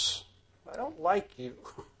thoughts. I don't like you.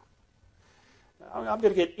 I'm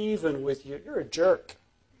going to get even with you. You're a jerk.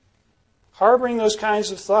 Harboring those kinds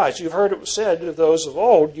of thoughts. You've heard it was said of those of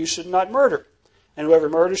old, you should not murder. And whoever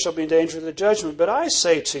murders shall be in danger of the judgment. But I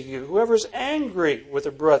say to you, whoever is angry with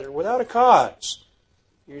a brother without a cause,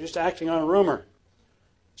 you're just acting on a rumor,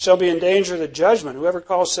 shall be in danger of the judgment. Whoever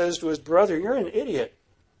says to his brother, you're an idiot,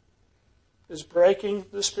 is breaking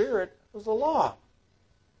the spirit of the law.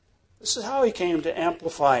 This is how he came to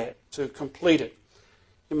amplify it, to complete it.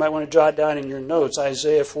 You might want to jot down in your notes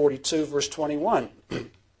Isaiah 42, verse 21.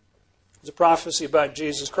 It's a prophecy about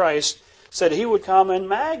Jesus Christ. Said he would come and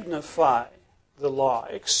magnify the law,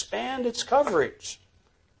 expand its coverage,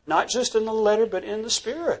 not just in the letter, but in the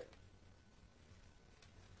spirit.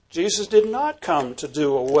 Jesus did not come to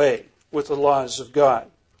do away with the laws of God.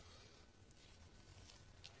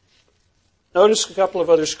 Notice a couple of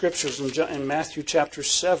other scriptures in Matthew chapter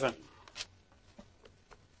 7.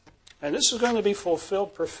 And this is going to be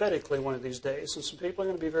fulfilled prophetically one of these days, and some people are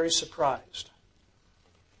going to be very surprised.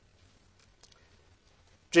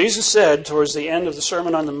 Jesus said towards the end of the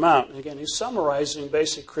Sermon on the Mount, and again, he's summarizing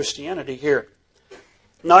basic Christianity here,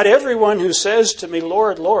 not everyone who says to me,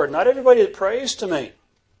 Lord, Lord, not everybody that prays to me,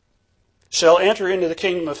 shall enter into the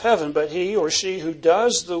kingdom of heaven, but he or she who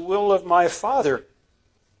does the will of my Father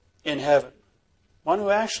in heaven. One who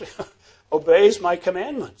actually obeys my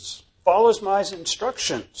commandments, follows my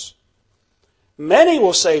instructions. Many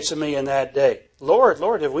will say to me in that day, Lord,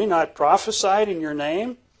 Lord, have we not prophesied in your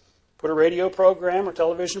name? Put a radio program or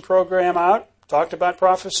television program out, talked about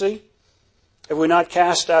prophecy? Have we not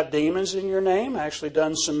cast out demons in your name, actually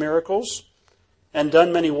done some miracles, and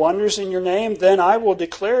done many wonders in your name? Then I will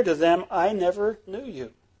declare to them, I never knew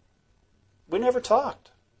you. We never talked.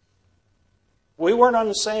 We weren't on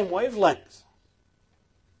the same wavelength.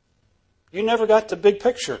 You never got the big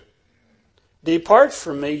picture. Depart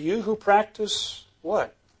from me, you who practice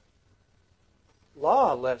what?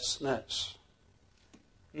 Lawlessness.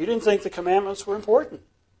 You didn't think the commandments were important.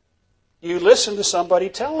 You listened to somebody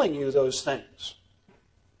telling you those things,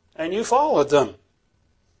 and you followed them.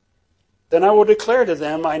 Then I will declare to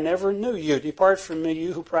them, I never knew you. Depart from me,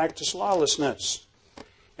 you who practice lawlessness.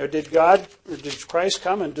 Now, did Christ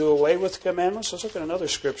come and do away with the commandments? Let's look at another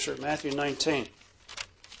scripture, Matthew 19.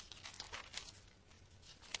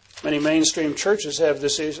 Many mainstream churches have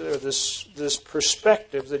this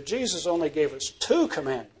perspective that Jesus only gave us 2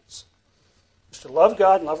 commandments. It's to love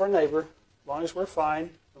God and love our neighbor. As long as we're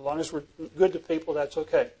fine, as long as we're good to people, that's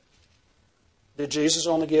okay. Did Jesus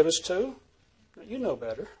only give us 2? You know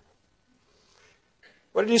better.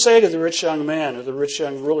 What did he say to the rich young man or the rich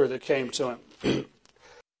young ruler that came to him?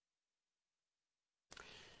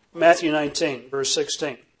 Matthew 19, verse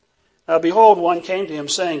 16. Now behold, one came to him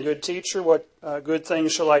saying, Good teacher, what good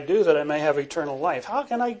things shall I do that I may have eternal life? How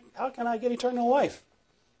can I get eternal life?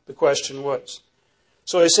 The question was.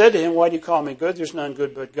 So he said to him, Why do you call me good? There's none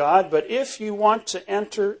good but God. But if you want to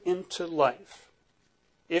enter into life,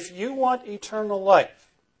 if you want eternal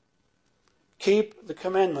life, keep the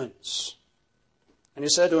commandments. And he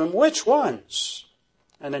said to him, Which ones?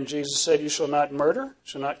 And then Jesus said, You shall not murder, you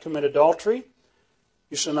shall not commit adultery,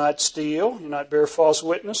 you shall not steal, you not bear false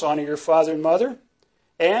witness, honor your father and mother,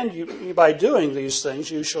 and by doing these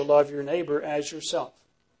things you shall love your neighbor as yourself.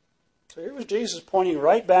 So here was Jesus pointing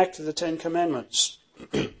right back to the 10 Commandments.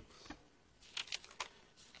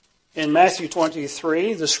 In Matthew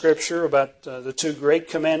 23, the scripture about the 2 great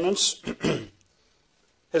commandments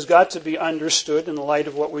has got to be understood in the light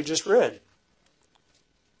of what we just read.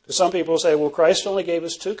 Because some people say, well, Christ only gave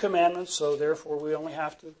us 2 commandments, so therefore we only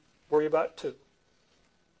have to worry about 2.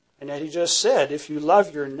 And yet he just said, if you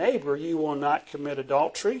love your neighbor, you will not commit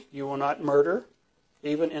adultery, you will not murder,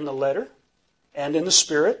 even in the letter and in the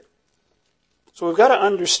spirit. So we've got to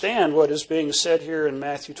understand what is being said here in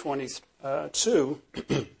Matthew 22,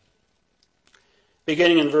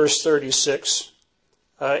 beginning in verse 36,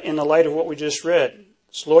 in the light of what we just read.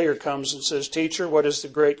 This lawyer comes and says, Teacher, what is the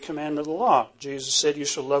great commandment of the law? Jesus said, You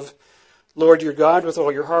shall love Lord your God with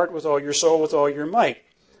all your heart, with all your soul, with all your might.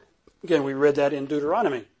 Again, we read that in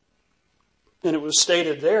Deuteronomy. And it was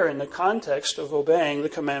stated there in the context of obeying the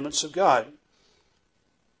commandments of God.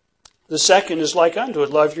 The second is like unto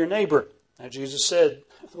it, love your neighbor. Now Jesus said,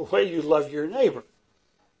 the way you love your neighbor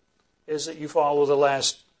is that you follow the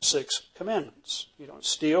last 6 commandments. You don't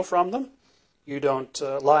steal from them. You don't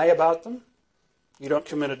lie about them. You don't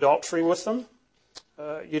commit adultery with them.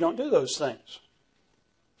 You don't do those things.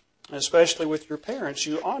 And especially with your parents,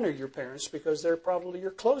 you honor your parents because they're probably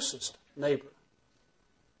your closest neighbor.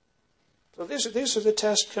 So these are the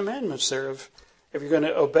test commandments there. If you're going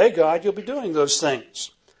to obey God, you'll be doing those things.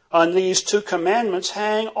 On these 2 commandments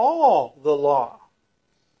hang all the law.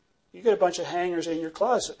 You get a bunch of hangers in your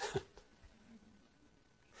closet.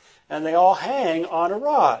 And they all hang on a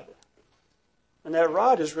rod. And that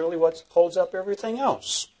rod is really what holds up everything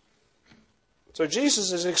else. So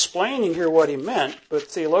Jesus is explaining here what he meant, but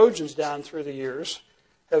theologians down through the years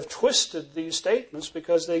have twisted these statements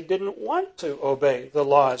because they didn't want to obey the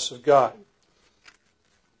laws of God.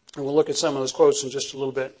 And we'll look at some of those quotes in just a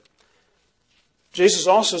little bit. Jesus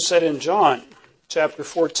also said in John chapter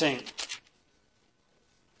 14,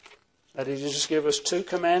 that did he just give us 2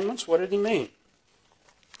 commandments? What did he mean?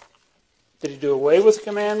 Did he do away with the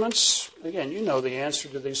commandments? Again, you know the answer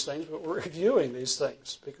to these things, but we're reviewing these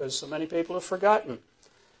things because so many people have forgotten.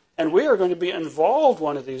 And we are going to be involved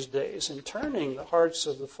one of these days in turning the hearts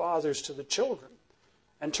of the fathers to the children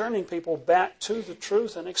and turning people back to the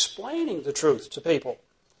truth and explaining the truth to people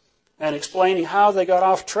and explaining how they got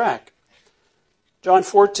off track. John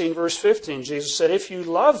 14, verse 15, Jesus said, "If you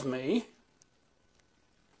love me,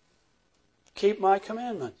 keep my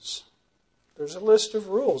commandments." There's a list of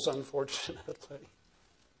rules, unfortunately,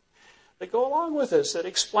 that go along with this, that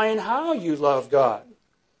explain how you love God.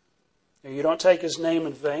 You don't take his name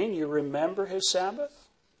in vain. You remember his Sabbath.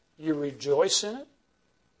 You rejoice in it.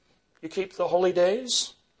 You keep the holy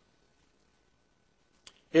days.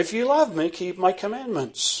 If you love me, keep my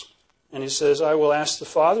commandments. And he says, I will ask the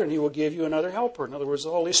Father, and he will give you another helper. In other words,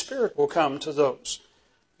 the Holy Spirit will come to those.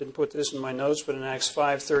 Didn't put this in my notes, but in Acts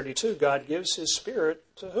 5:32, God gives his Spirit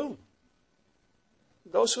to whom?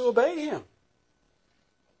 Those who obey him.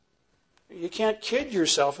 You can't kid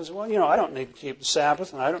yourself and say, well, I don't need to keep the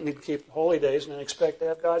Sabbath and I don't need to keep the holy days and then expect to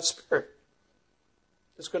have God's Spirit.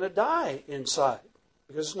 It's going to die inside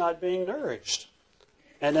because it's not being nourished.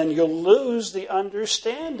 And then you'll lose the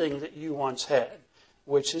understanding that you once had,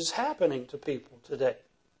 which is happening to people today.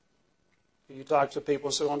 You talk to people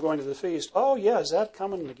and say, well, I'm going to the feast. Oh, yeah, is that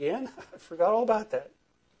coming again? I forgot all about that.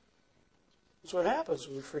 That's what happens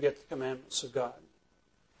when we forget the commandments of God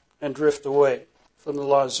and drift away from the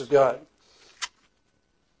laws of God.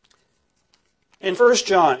 In 1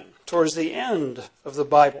 John, towards the end of the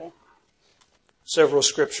Bible, several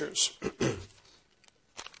scriptures.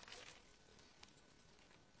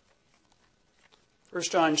 1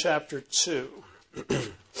 John chapter 2.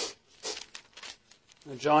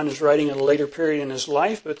 Now, John is writing at a later period in his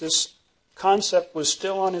life, but this concept was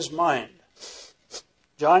still on his mind.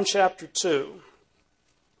 John chapter 2,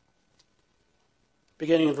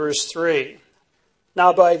 beginning in verse 3.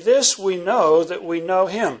 Now by this we know that we know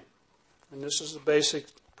him. And this is the basic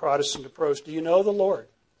Protestant approach. Do you know the Lord?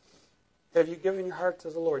 Have you given your heart to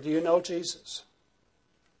the Lord? Do you know Jesus?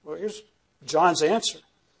 Well, here's John's answer.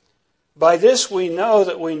 By this we know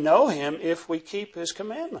that we know him if we keep his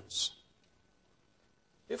commandments.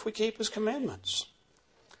 If we keep his commandments.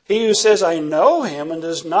 He who says, I know him and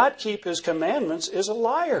does not keep his commandments is a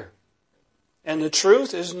liar. And the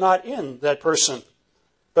truth is not in that person.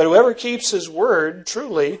 But whoever keeps his word,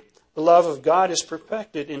 truly, the love of God is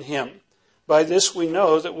perfected in him. By this we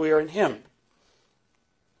know that we are in him.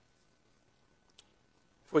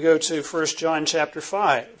 If we go to 1 John chapter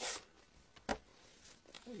 5.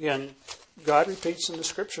 Again, God repeats in the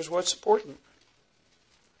Scriptures what's important.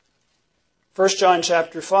 1 John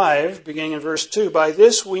chapter 5, beginning in verse 2, By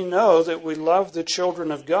this we know that we love the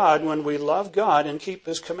children of God when we love God and keep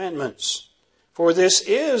his commandments. For this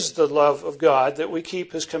is the love of God, that we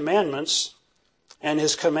keep his commandments, and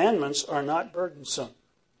his commandments are not burdensome.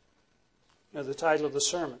 Now, the title of the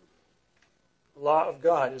sermon, the law of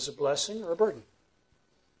God, is a blessing or a burden?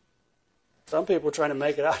 Some people are trying to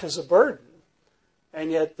make it out as a burden.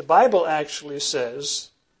 And yet the Bible actually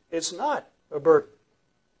says it's not a burden.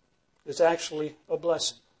 It's actually a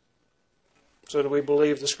blessing. So do we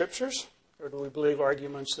believe the Scriptures, or do we believe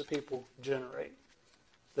arguments that people generate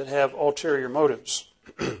that have ulterior motives,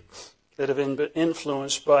 that have been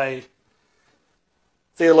influenced by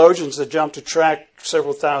theologians that jumped a track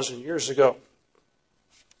several thousand years ago?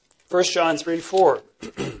 1 John 3:4.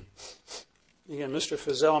 Again, Mr.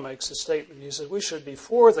 Fazell makes a statement. He says, we should be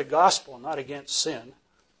for the gospel, not against sin.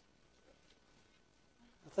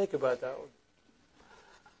 Think about that one.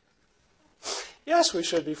 Yes, we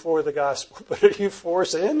should be for the gospel, but are you for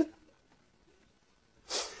sin?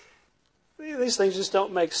 These things just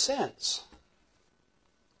don't make sense.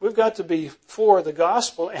 We've got to be for the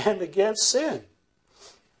gospel and against sin.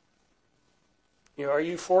 Are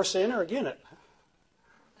you for sin or against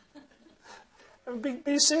it?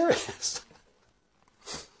 Be serious.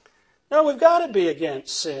 No, we've got to be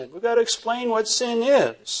against sin. We've got to explain what sin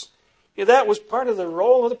is. That was part of the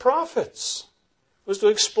role of the prophets, was to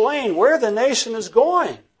explain where the nation is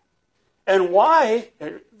going and why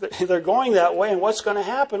they're going that way and what's going to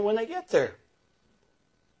happen when they get there.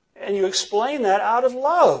 And you explain that out of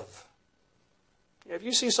love. If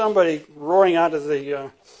you see somebody roaring out of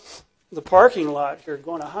the parking lot here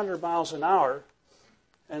going 100 miles an hour,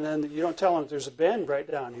 and then you don't tell them there's a bend right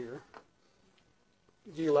down here,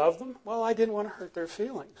 do you love them? Well, I didn't want to hurt their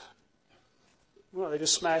feelings. Well, they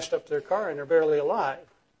just smashed up their car and they're barely alive.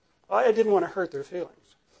 I didn't want to hurt their feelings.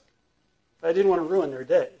 I didn't want to ruin their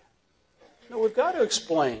day. No, we've got to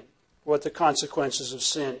explain what the consequences of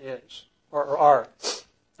sin is or are.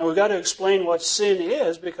 And we've got to explain what sin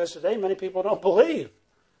is, because today many people don't believe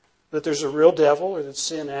that there's a real devil or that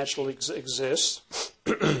sin actually exists.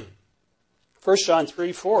 1 John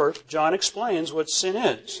 3:4, John explains what sin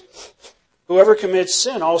is. Whoever commits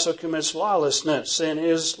sin also commits lawlessness. Sin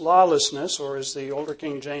is lawlessness, or as the older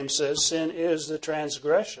King James says, sin is the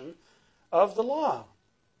transgression of the law.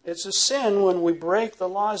 It's a sin when we break the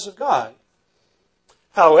laws of God.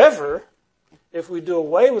 However, if we do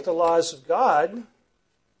away with the laws of God,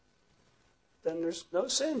 then there's no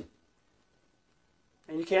sin.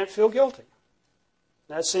 And you can't feel guilty.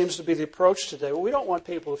 That seems to be the approach today. Well, we don't want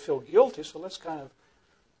people to feel guilty, so let's kind of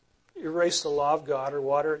erase the law of God or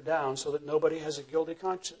water it down so that nobody has a guilty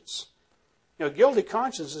conscience. You know, guilty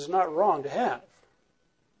conscience is not wrong to have.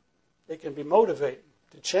 It can be motivated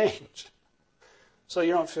to change, so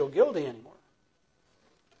you don't feel guilty anymore.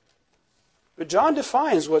 But John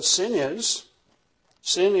defines what sin is.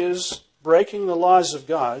 Sin is breaking the laws of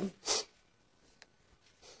God.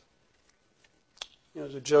 You know,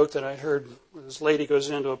 there's a joke that I heard when this lady goes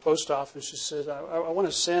into a post office. She says, I want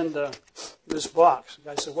to send this box. The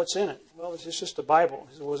guy said, what's in it? Well, it's just a Bible.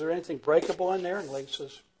 He said, was there anything breakable in there? And the lady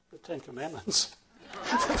says, the Ten Commandments.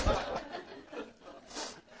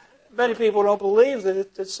 Many people don't believe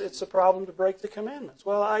that it's a problem to break the commandments.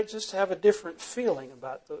 Well, I just have a different feeling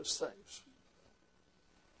about those things.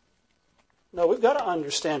 No, we've got to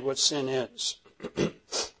understand what sin is.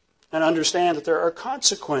 And understand that there are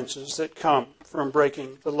consequences that come from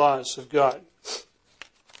breaking the laws of God.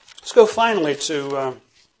 Let's go finally to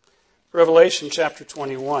Revelation chapter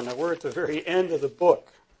 21. Now, we're at the very end of the book,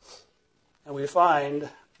 and we find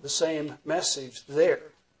the same message there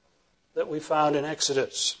that we found in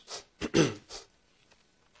Exodus. In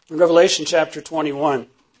Revelation chapter 21,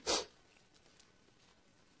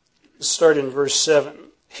 let's start in verse 7.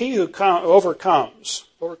 He who overcomes,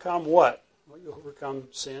 overcome what? Well, you overcome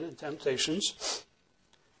sin and temptations.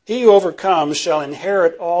 He who overcomes shall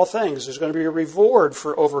inherit all things. There's going to be a reward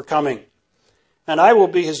for overcoming. And I will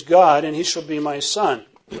be his God, and he shall be my son.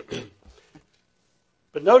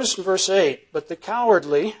 But notice in verse 8, but the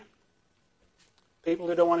cowardly, people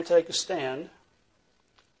who don't want to take a stand,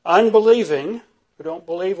 unbelieving, who don't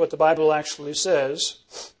believe what the Bible actually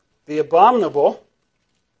says, the abominable,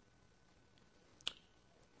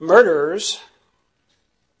 murderers.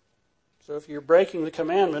 So if you're breaking the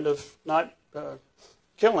commandment of not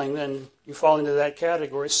killing, then you fall into that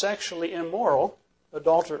category. Sexually immoral,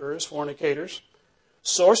 adulterers, fornicators,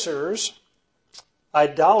 sorcerers,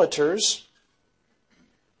 idolaters,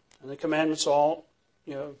 and the commandments all,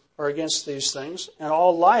 are against these things. And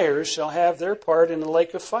all liars shall have their part in the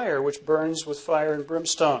lake of fire, which burns with fire and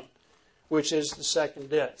brimstone, which is the second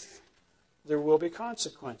death. There will be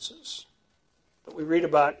consequences that we read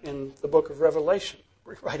about in the book of Revelation.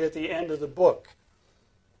 We're right at the end of the book.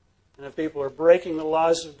 And if people are breaking the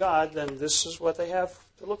laws of God, then this is what they have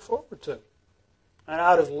to look forward to. And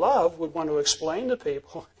out of love, would want to explain to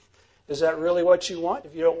people, is that really what you want?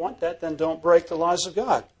 If you don't want that, then don't break the laws of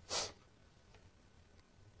God.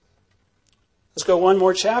 Let's go one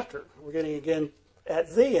more chapter. We're getting again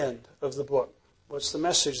at the end of the book. What's the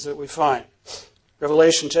message that we find?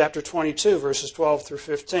 Revelation chapter 22, verses 12 through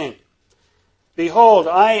 15. Behold,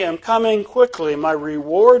 I am coming quickly. My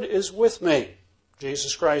reward is with me,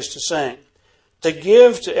 Jesus Christ is saying, to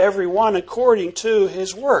give to everyone according to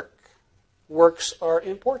his work. Works are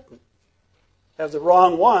important. Have the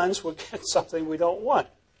wrong ones, we'll get something we don't want.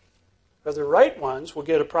 Have the right ones, we'll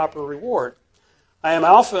get a proper reward. I am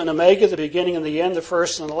Alpha and Omega, the beginning and the end, the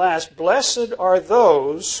first and the last. Blessed are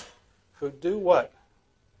those who do what?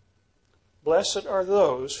 Blessed are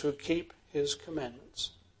those who keep his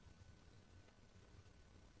commandments,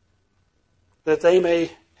 that they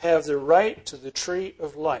may have the right to the tree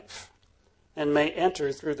of life and may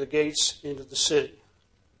enter through the gates into the city.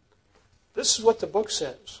 This is what the book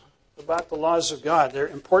says about the laws of God. They're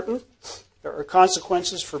important. There are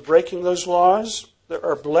consequences for breaking those laws. There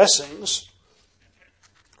are blessings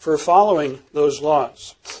for following those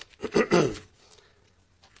laws. But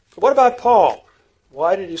what about Paul?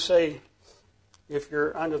 Why did he say, if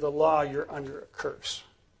you're under the law, you're under a curse?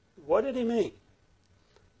 What did he mean?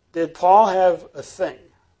 Did Paul have a thing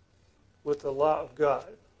with the law of God?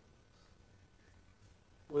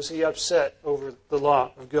 Was he upset over the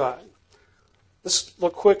law of God? Let's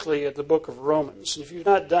look quickly at the book of Romans. If you've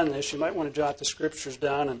not done this, you might want to jot the scriptures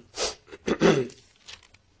down and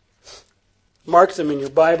mark them in your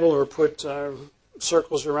Bible or put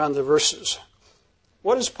circles around the verses.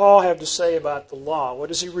 What does Paul have to say about the law? What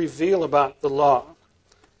does he reveal about the law?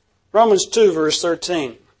 Romans 2, verse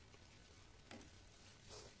 13.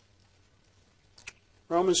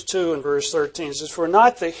 Romans 2 and verse 13 says, "For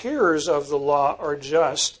not the hearers of the law are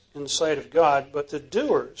just in the sight of God, but the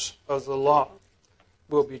doers of the law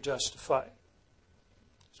will be justified."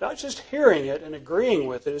 It's not just hearing it and agreeing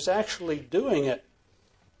with it, it's actually doing it.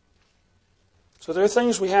 So there are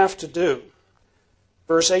things we have to do.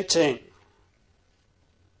 Verse 18.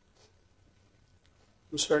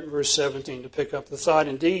 I'm starting verse 17 to pick up the thought.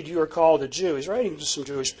 "Indeed, you are called a Jew." He's writing to some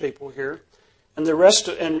Jewish people here. "And you rest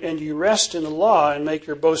in the law and make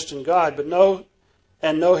your boast in God, but know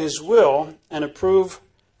His will and approve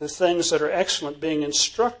the things that are excellent, being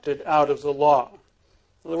instructed out of the law."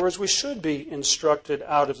 In other words, we should be instructed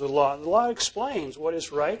out of the law. The law explains what is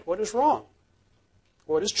right, what is wrong,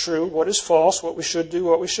 what is true, what is false, what we should do,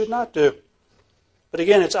 what we should not do. But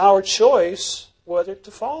again, it's our choice whether to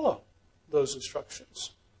follow those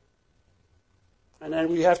instructions. And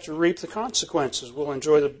then we have to reap the consequences. We'll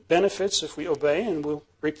enjoy the benefits if we obey, and we'll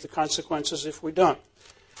reap the consequences if we don't.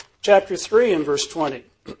 Chapter 3 and verse 20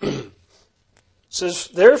 says,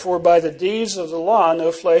 "Therefore by the deeds of the law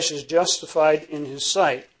no flesh is justified in his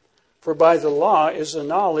sight, for by the law is the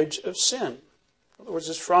knowledge of sin." In other words,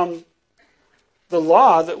 it's from the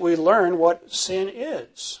law that we learn what sin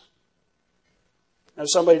is. Now,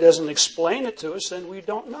 if somebody doesn't explain it to us, then we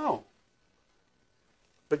don't know.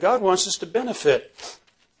 But God wants us to benefit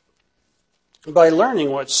by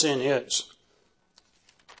learning what sin is.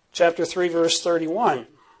 Chapter 3, verse 31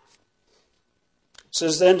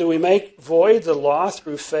 says, "Then do we make void the law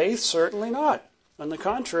through faith? Certainly not. On the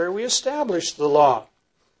contrary, we establish the law."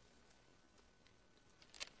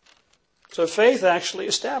 So faith actually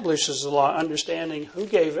establishes the law, understanding who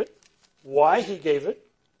gave it, why he gave it,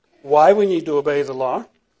 why we need to obey the law.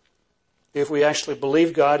 If we actually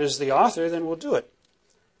believe God is the author, then we'll do it.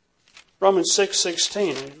 Romans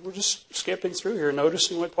 6:16. We're just skipping through here,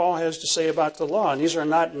 noticing what Paul has to say about the law. And these are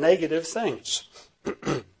not negative things.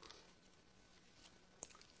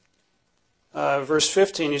 Verse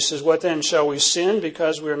 15, he says, "What then? Shall we sin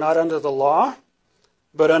because we are not under the law,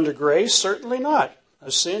 but under grace? Certainly not.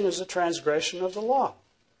 A sin is a transgression of the law."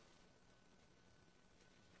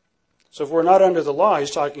 So if we're not under the law,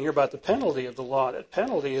 he's talking here about the penalty of the law. That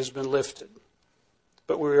penalty has been lifted.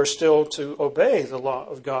 But we are still to obey the law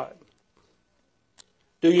of God.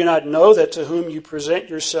 "Do you not know that to whom you present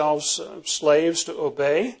yourselves slaves to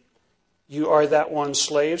obey, you are that one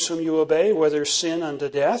slaves whom you obey, whether sin unto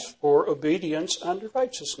death or obedience unto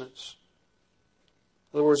righteousness?"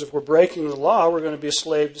 In other words, if we're breaking the law, we're going to be a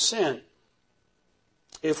slave to sin.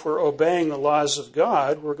 If we're obeying the laws of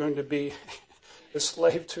God, we're going to be a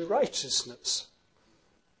slave to righteousness.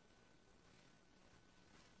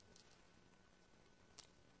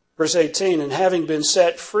 Verse 18, "And having been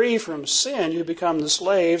set free from sin, you become the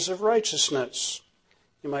slaves of righteousness."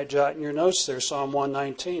 You might jot in your notes there, Psalm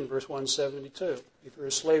 119, verse 172. If you're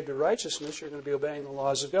a slave to righteousness, you're going to be obeying the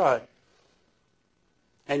laws of God.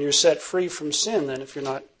 And you're set free from sin then if you're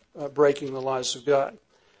not breaking the laws of God.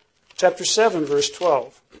 Chapter 7, verse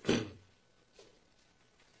 12. It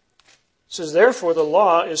says, "Therefore the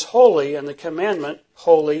law is holy, and the commandment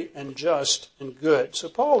holy and just and good." So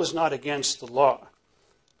Paul is not against the law.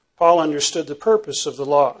 Paul understood the purpose of the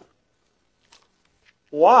law.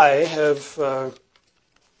 Why have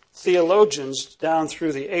theologians down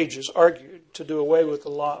through the ages argued to do away with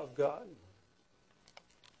the law of God?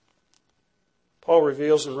 Paul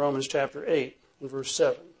reveals in Romans chapter 8 and verse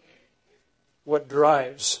 7 what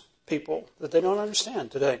drives people that they don't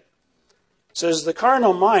understand today. It says, "The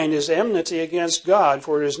carnal mind is enmity against God,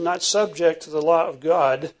 for it is not subject to the law of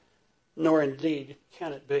God, nor indeed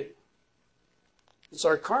can it be." It's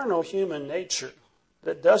our carnal human nature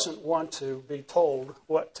that doesn't want to be told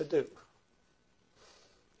what to do,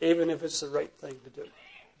 even if it's the right thing to do.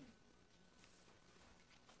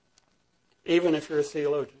 Even if you're a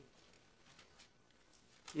theologian.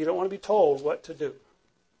 You don't want to be told what to do.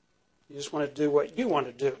 You just want to do what you want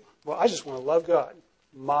to do. Well, I just want to love God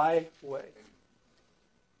my way.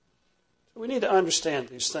 We need to understand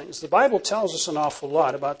these things. The Bible tells us an awful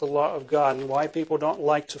lot about the law of God and why people don't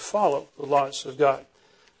like to follow the laws of God.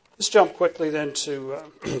 Let's jump quickly then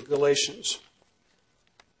to Galatians.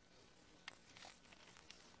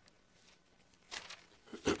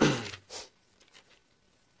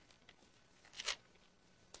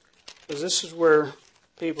 because this is where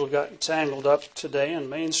people got tangled up today, and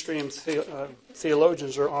mainstream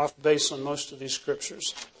theologians are off base on most of these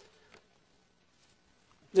scriptures.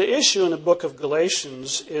 The issue in the book of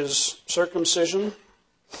Galatians is circumcision,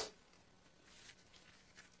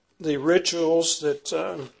 the rituals that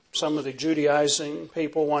some of the Judaizing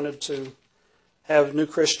people wanted to have new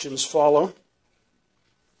Christians follow.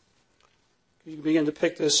 You begin to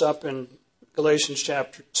pick this up in Galatians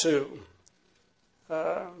chapter 2,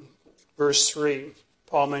 verse 3.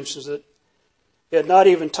 Paul mentions that yet not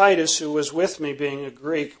even Titus, who was with me, being a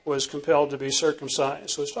Greek, was compelled to be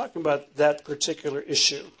circumcised. So he's talking about that particular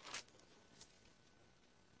issue.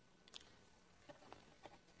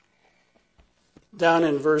 Down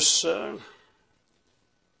in verse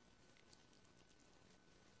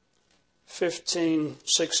 15,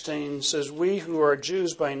 16 says, "We who are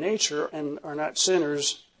Jews by nature and are not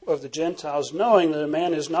sinners of the Gentiles, knowing that a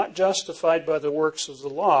man is not justified by the works of the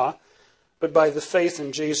law, but by the faith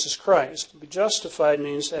in Jesus Christ." To be justified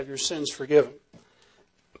means to have your sins forgiven.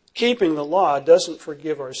 Keeping the law doesn't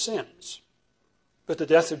forgive our sins, but the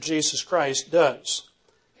death of Jesus Christ does.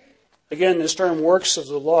 Again, this term works of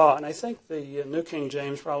the law, and I think the New King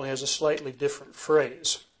James probably has a slightly different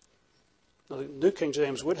phrase. Now, the New King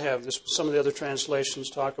James would have this, some of the other translations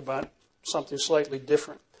talk about something slightly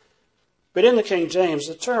different. But in the King James,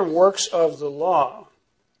 the term works of the law,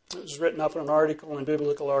 it was written up in an article in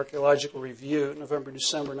Biblical Archaeological Review, November,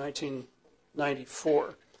 December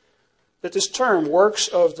 1994, that this term works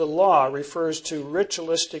of the law refers to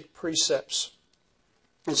ritualistic precepts.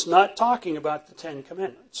 It's not talking about the Ten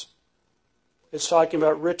Commandments. It's talking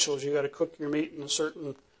about rituals. You've got to cook your meat in a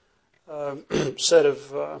certain set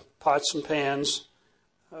of pots and pans.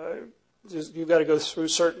 You've got to go through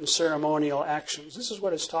certain ceremonial actions. This is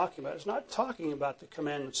what it's talking about. It's not talking about the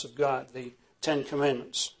commandments of God, the Ten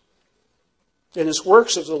Commandments. And this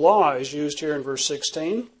works of the law is used here in verse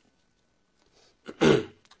 16.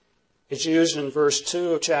 It's used in verse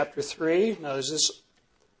 2 of chapter 3. Now, is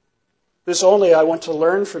this only I want to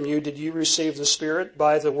learn from you, did you receive the Spirit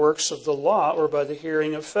by the works of the law or by the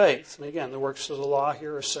hearing of faith? And again, the works of the law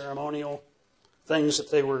here are ceremonial things that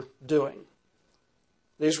they were doing.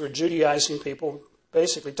 These were Judaizing people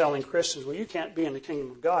basically telling Christians, well, you can't be in the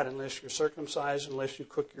kingdom of God unless you're circumcised, unless you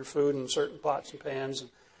cook your food in certain pots and pans, and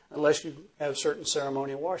unless you have certain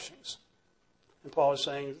ceremonial washings. And Paul is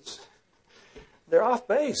saying they're off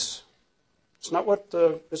base. It's not what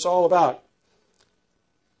it's all about.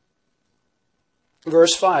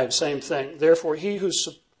 Verse 5, same thing. Therefore, he who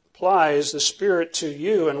supplies the Spirit to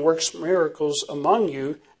you and works miracles among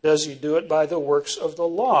you, does he do it by the works of the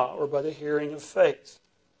law or by the hearing of faith?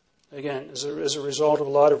 Again, as a result of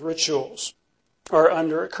a lot of rituals, are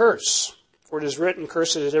under a curse. For it is written,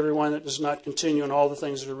 cursed is everyone that does not continue in all the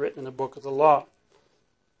things that are written in the book of the law.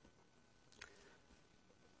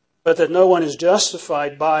 But that no one is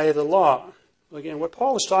justified by the law. Again, what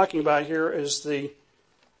Paul is talking about here is the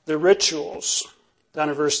rituals. Down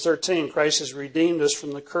in verse 13, Christ has redeemed us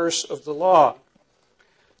from the curse of the law.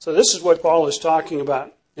 So this is what Paul is talking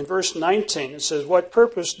about. In verse 19, it says, what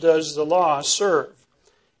purpose does the law serve?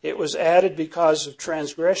 It was added because of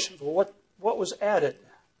transgression. Well, what was added?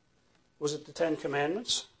 Was it the Ten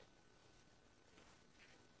Commandments?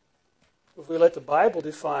 If we let the Bible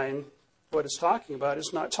define what it's talking about,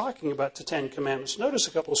 it's not talking about the Ten Commandments. Notice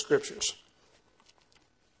a couple of scriptures.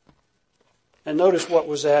 And notice what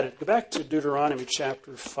was added. Go back to Deuteronomy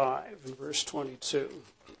chapter 5 and verse 22.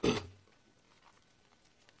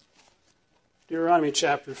 Deuteronomy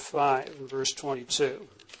chapter 5 and verse 22.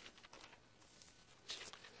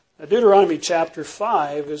 Now, Deuteronomy chapter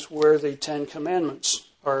 5 is where the Ten Commandments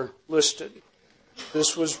are listed.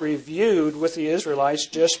 This was reviewed with the Israelites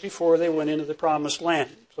just before they went into the Promised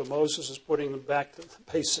Land. So Moses is putting them back to the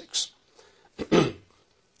basics.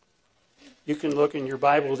 You can look in your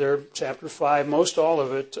Bible there, chapter 5, most all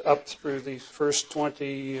of it up through the first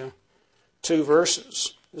 22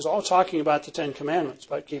 verses is all talking about the Ten Commandments,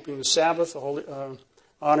 about keeping the Sabbath,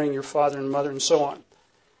 honoring your father and mother, and so on.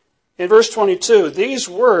 In verse 22, these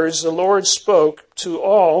words the Lord spoke to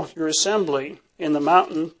all your assembly in the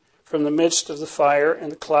mountain from the midst of the fire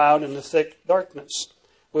and the cloud and the thick darkness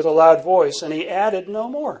with a loud voice, and he added no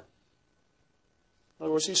more. In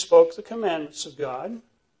other words, he spoke the commandments of God,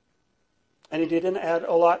 and he didn't add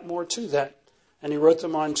a lot more to that. And he wrote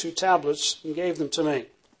them on 2 tablets and gave them to me.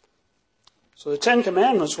 So the Ten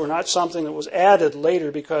Commandments were not something that was added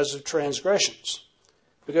later because of transgressions.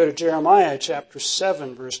 We go to Jeremiah chapter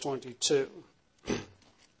 7, verse 22.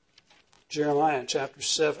 Jeremiah chapter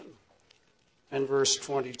 7 and verse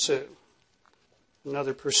 22.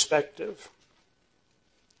 Another perspective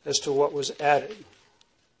as to what was added.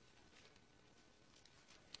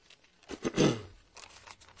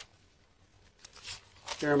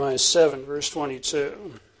 Jeremiah 7, verse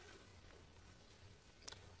 22.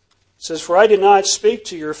 It says, "For I did not speak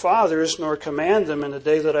to your fathers, nor command them in the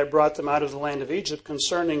day that I brought them out of the land of Egypt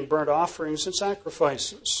concerning burnt offerings and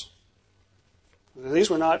sacrifices." These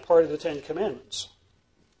were not part of the Ten Commandments.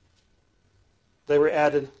 They were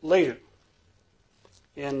added later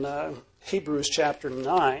in Hebrews chapter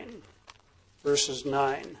 9, verses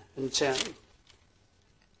 9 and 10.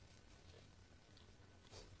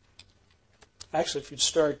 Actually, if you'd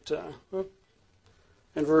start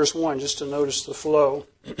in verse 1, just to notice the flow.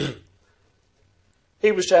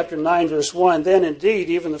 Hebrews chapter 9, verse 1, "Then indeed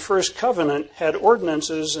even the first covenant had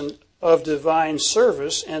ordinances of divine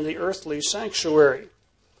service and the earthly sanctuary."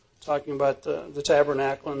 Talking about the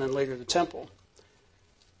tabernacle and then later the temple.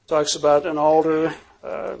 Talks about an altar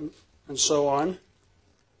and so on.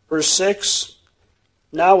 Verse 6,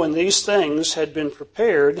 "Now when these things had been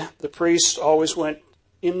prepared, the priests always went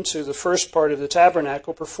into the first part of the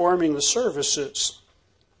tabernacle performing the services.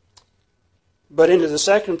 But into the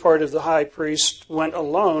second part of the high priest went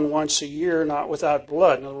alone once a year, not without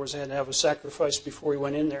blood." In other words, they had to have a sacrifice before he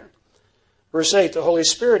went in there. Verse 8, "The Holy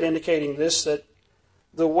Spirit indicating this, that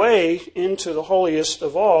the way into the holiest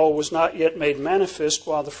of all was not yet made manifest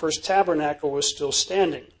while the first tabernacle was still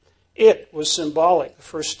standing. It was symbolic, the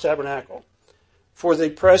first tabernacle, for the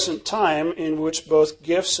present time in which both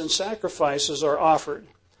gifts and sacrifices are offered,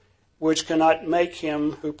 which cannot make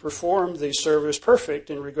him who performed the service perfect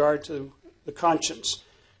in regard to the conscience.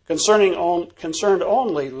 Concerned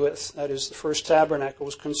only with," that is, the first tabernacle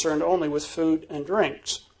was concerned only with food and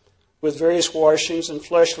drinks, with various washings and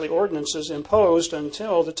fleshly ordinances imposed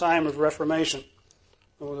until the time of Reformation.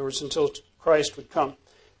 In other words, until Christ would come.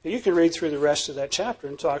 Now, you can read through the rest of that chapter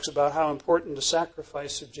and talks about how important the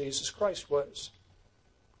sacrifice of Jesus Christ was.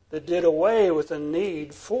 That did away with the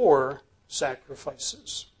need for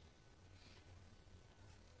sacrifices.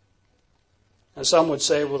 And some would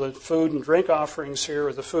say, well, the food and drink offerings here,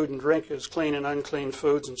 or the food and drink is clean and unclean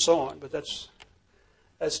foods and so on. But that's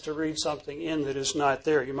to read something in that is not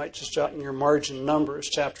there. You might just jot in your margin Numbers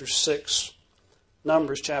chapter 6,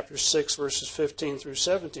 verses 15 through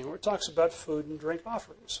 17, where it talks about food and drink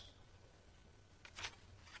offerings.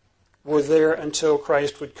 Were there until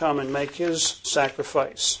Christ would come and make his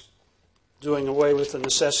sacrifice, doing away with the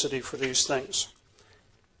necessity for these things.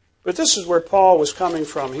 But this is where Paul was coming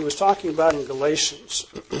from. He was talking about in Galatians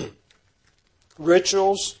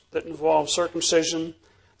rituals that involved circumcision,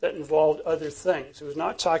 that involved other things. He was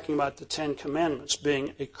not talking about the Ten Commandments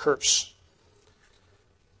being a curse.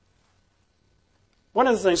 One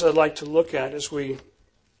of the things I'd like to look at as we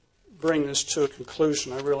bring this to a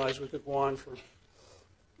conclusion, I realize we could go on for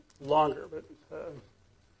longer, but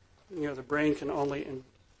the brain can only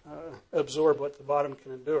absorb what the bottom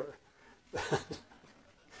can endure.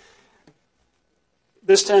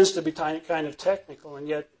 This tends to be kind of technical, and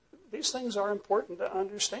yet these things are important to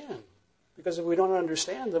understand. Because if we don't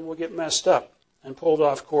understand them, we'll get messed up and pulled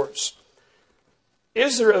off course.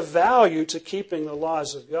 Is there a value to keeping the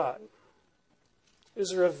laws of God? Is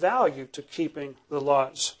there a value to keeping the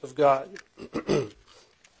laws of God?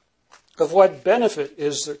 Of what benefit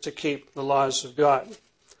is there to keep the laws of God?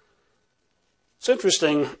 It's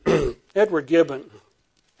interesting, Edward Gibbon,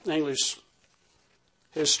 an English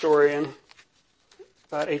historian,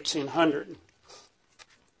 about 1800,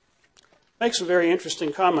 makes some very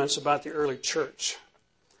interesting comments about the early church.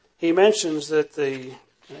 He mentions that I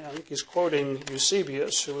think he's quoting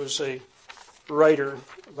Eusebius, who was a writer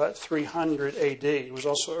about 300 A.D. He was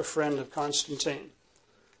also a friend of Constantine.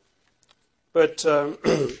 But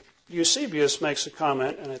Eusebius makes a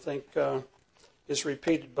comment, and I think is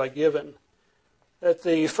repeated by Gibbon, that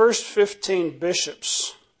the first 15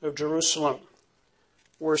 bishops of Jerusalem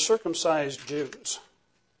were circumcised Jews.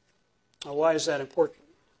 Now, why is that important?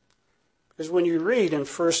 Because when you read in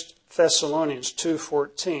 1 Thessalonians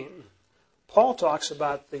 2:14, Paul talks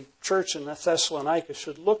about the church in Thessalonica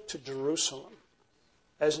should look to Jerusalem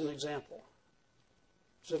as an example.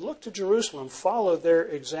 He said, look to Jerusalem, follow their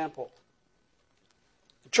example.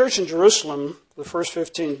 The church in Jerusalem, the first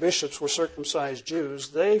 15 bishops were circumcised Jews.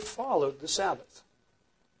 They followed the Sabbath.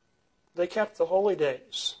 They kept the holy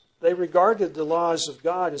days. They regarded the laws of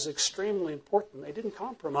God as extremely important. They didn't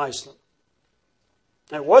compromise them.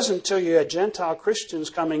 And it wasn't until you had Gentile Christians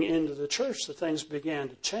coming into the church that things began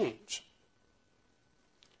to change.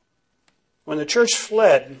 When the church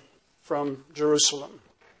fled from Jerusalem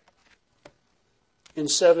in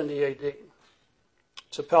 70 A.D.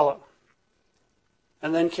 to Pella,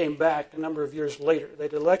 and then came back a number of years later,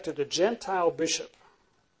 they'd elected a Gentile bishop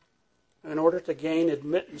in order to gain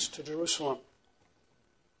admittance to Jerusalem.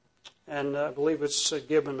 And I believe it's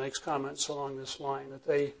Gibbon makes comments along this line, that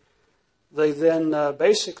they then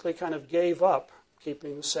basically kind of gave up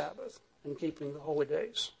keeping the Sabbath and keeping the holy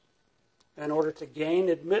days in order to gain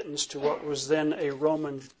admittance to what was then a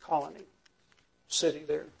Roman colony city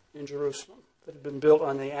there in Jerusalem that had been built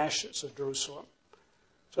on the ashes of Jerusalem.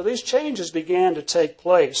 So these changes began to take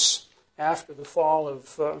place after the fall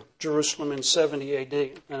of Jerusalem in 70 AD,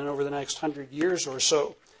 and over the next 100 years or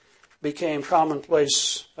so became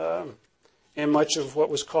commonplace in much of what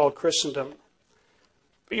was called Christendom.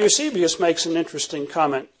 But Eusebius makes an interesting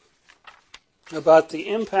comment about the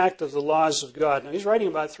impact of the laws of God. Now, he's writing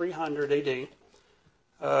about 300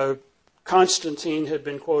 AD. Constantine had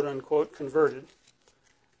been, quote-unquote, converted.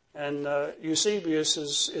 And Eusebius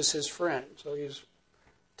is his friend. So he's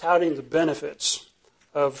touting the benefits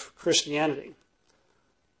of Christianity.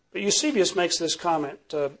 But Eusebius makes this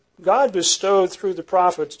comment. God bestowed through the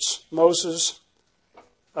prophets, Moses,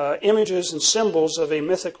 images and symbols of a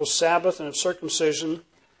mythical Sabbath and of circumcision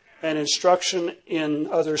and instruction in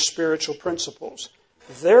other spiritual principles.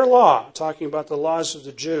 Their law, talking about the laws of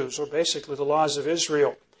the Jews, or basically the laws of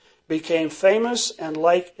Israel, became famous and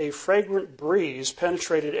like a fragrant breeze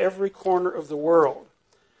penetrated every corner of the world.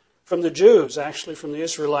 From the Jews, actually from the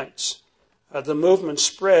Israelites, the movement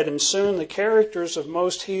spread, and soon the characters of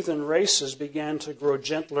most heathen races began to grow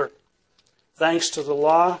gentler. Thanks to the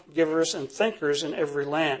lawgivers and thinkers in every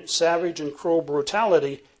land, savage and cruel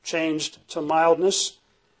brutality changed to mildness,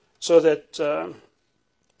 so that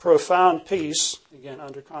profound peace, again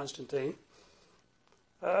under Constantine,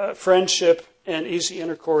 friendship and easy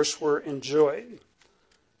intercourse were enjoyed.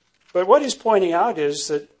 But what he's pointing out is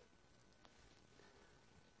that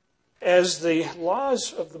as the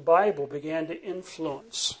laws of the Bible began to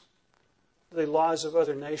influence the laws of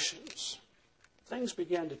other nations, things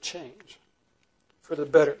began to change for the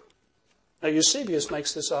better. Now, Eusebius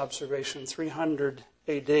makes this observation in 300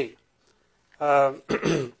 AD. There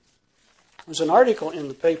was an article in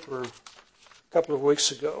the paper a couple of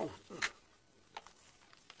weeks ago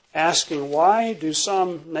asking, why do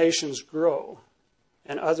some nations grow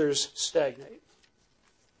and others stagnate?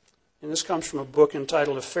 And this comes from a book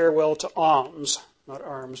entitled A Farewell to Alms, not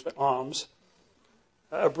arms, but alms,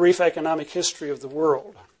 A Brief Economic History of the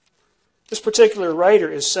World. This particular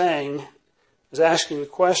writer is asking the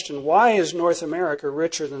question, why is North America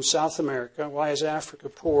richer than South America? Why is Africa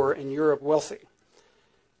poor and Europe wealthy?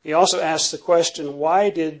 He also asks the question, why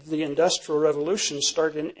did the Industrial Revolution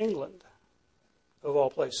start in England, of all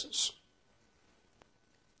places?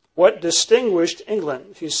 What distinguished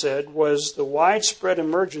England, he said, was the widespread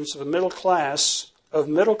emergence of a middle class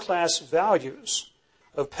values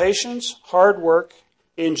of patience, hard work,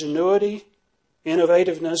 ingenuity,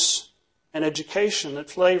 innovativeness, and education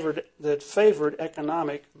that favored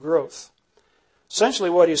economic growth. Essentially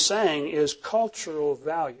what he's saying is cultural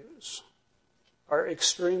values are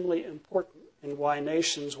extremely important in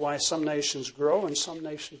why some nations grow and some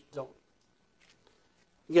nations don't.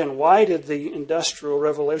 Again, why did the Industrial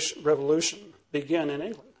Revolution begin in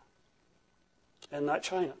England and not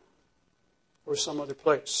China or some other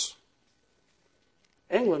place?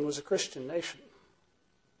 England was a Christian nation.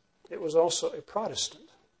 It was also a Protestant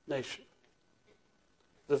nation.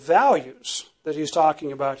 The values that he's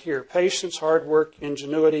talking about here, patience, hard work,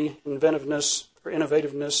 ingenuity, inventiveness, or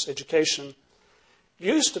innovativeness, education,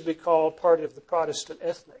 used to be called part of the Protestant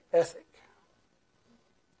ethic.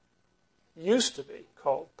 Used to be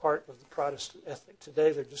called part of the Protestant ethic.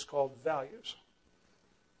 Today they're just called values.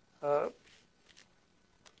 I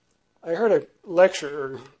heard a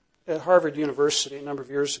lecture at Harvard University a number of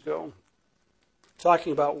years ago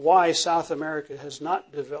talking about why South America has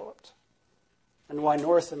not developed and why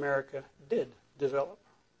North America did develop.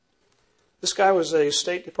 This guy was a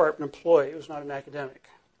State Department employee. He was not an academic.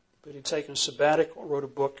 But he'd taken a sabbatical, wrote a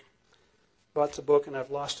book, bought the book, and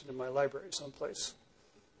I've lost it in my library someplace.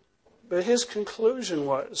 But his conclusion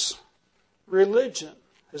was, religion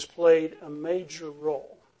has played a major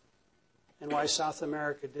role in why South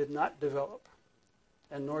America did not develop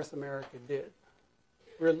and North America did.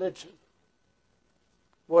 Religion.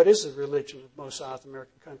 What is the religion of most South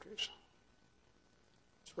American countries?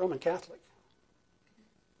 It's Roman Catholic.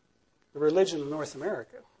 The religion of North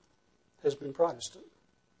America has been Protestant.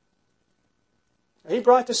 He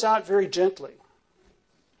brought this out very gently,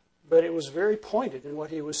 but it was very pointed in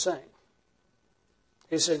what he was saying.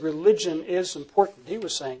 He said religion is important. He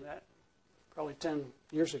was saying that probably 10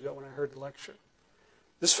 years ago when I heard the lecture.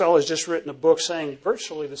 This fellow has just written a book saying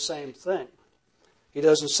virtually the same thing. He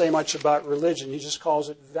doesn't say much about religion. He just calls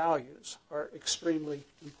it values are extremely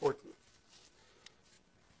important.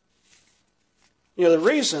 You know, the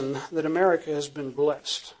reason that America has been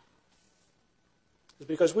blessed is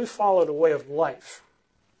because we followed a way of life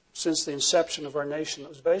since the inception of our nation that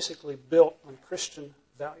was basically built on Christian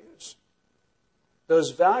values.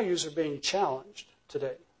 Those values are being challenged today.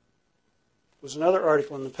 There was another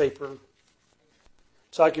article in the paper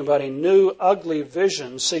talking about a new ugly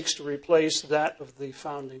vision seeks to replace that of the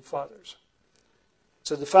Founding Fathers.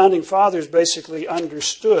 So the Founding Fathers basically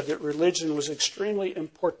understood that religion was extremely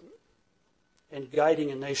important in guiding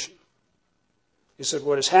a nation. He said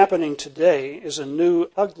what is happening today is a new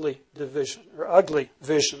ugly division, or ugly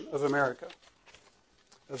vision of America,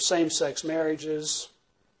 of same-sex marriages,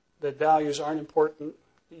 that values aren't important,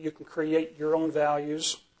 that you can create your own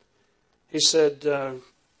values. He said,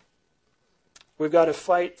 we've got to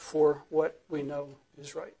fight for what we know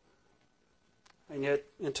is right. And yet,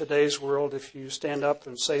 in today's world, if you stand up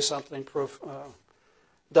and say something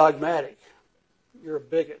dogmatic, you're a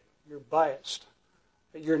bigot, you're biased,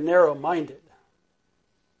 you're narrow-minded.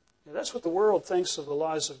 And that's what the world thinks of the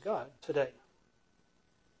laws of God today.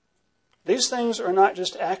 These things are not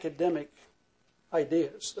just academic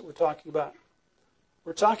ideas that we're talking about.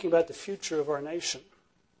 We're talking about the future of our nation,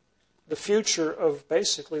 the future of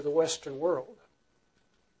basically the Western world.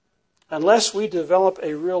 Unless we develop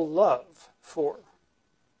a real love for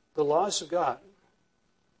the laws of God,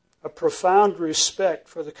 a profound respect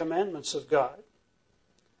for the commandments of God,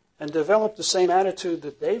 and develop the same attitude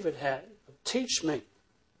that David had of teach me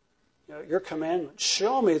your commandments,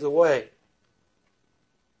 show me the way.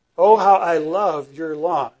 Oh, how I love your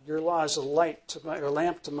law. Your law is a lamp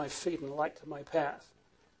to my feet and a light to my path.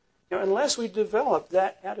 Unless we develop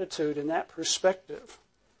that attitude and that perspective,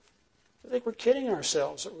 I think we're kidding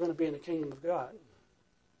ourselves that we're going to be in the kingdom of God,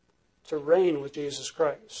 to reign with Jesus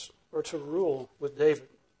Christ, or to rule with David.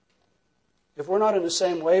 If we're not in the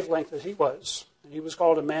same wavelength that he was, and he was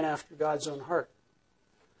called a man after God's own heart,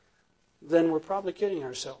 then we're probably kidding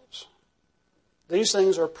ourselves. These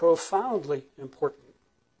things are profoundly important.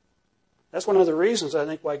 That's one of the reasons, I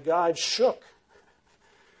think, why God shook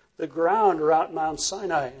the ground around Mount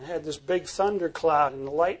Sinai and had this big thundercloud and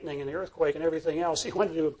the lightning and the earthquake and everything else. He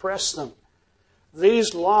wanted to impress them.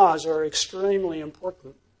 These laws are extremely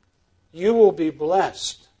important. You will be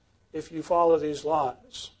blessed if you follow these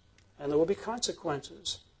laws, and there will be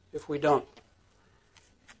consequences if we don't.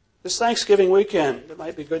 This Thanksgiving weekend, it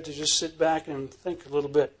might be good to just sit back and think a little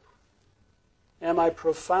bit. Am I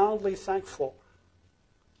profoundly thankful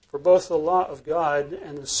for both the law of God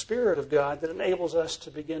and the Spirit of God that enables us to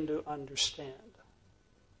begin to understand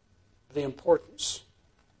the importance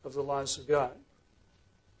of the laws of God?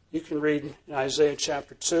 You can read in Isaiah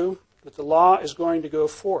chapter 2 that the law is going to go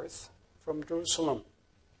forth from Jerusalem.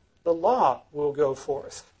 The law will go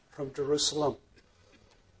forth from Jerusalem.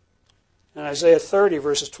 And Isaiah 30,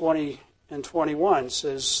 verses 20 and 21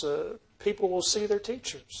 says, people will see their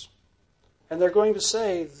teachers. And they're going to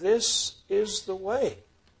say, this is the way.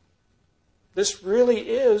 This really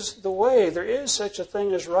is the way. There is such a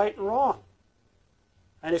thing as right and wrong.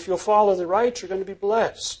 And if you'll follow the right, you're going to be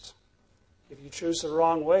blessed. If you choose the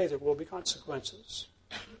wrong way, there will be consequences.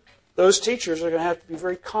 Those teachers are going to have to be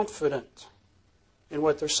very confident in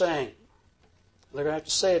what they're saying. They're going to have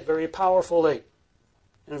to say it very powerfully,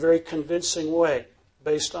 in a very convincing way,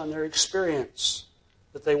 based on their experience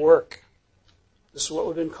that they work. This is what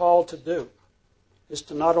we've been called to do, is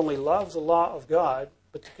to not only love the law of God,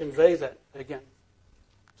 but to convey that, again,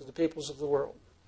 to the peoples of the world.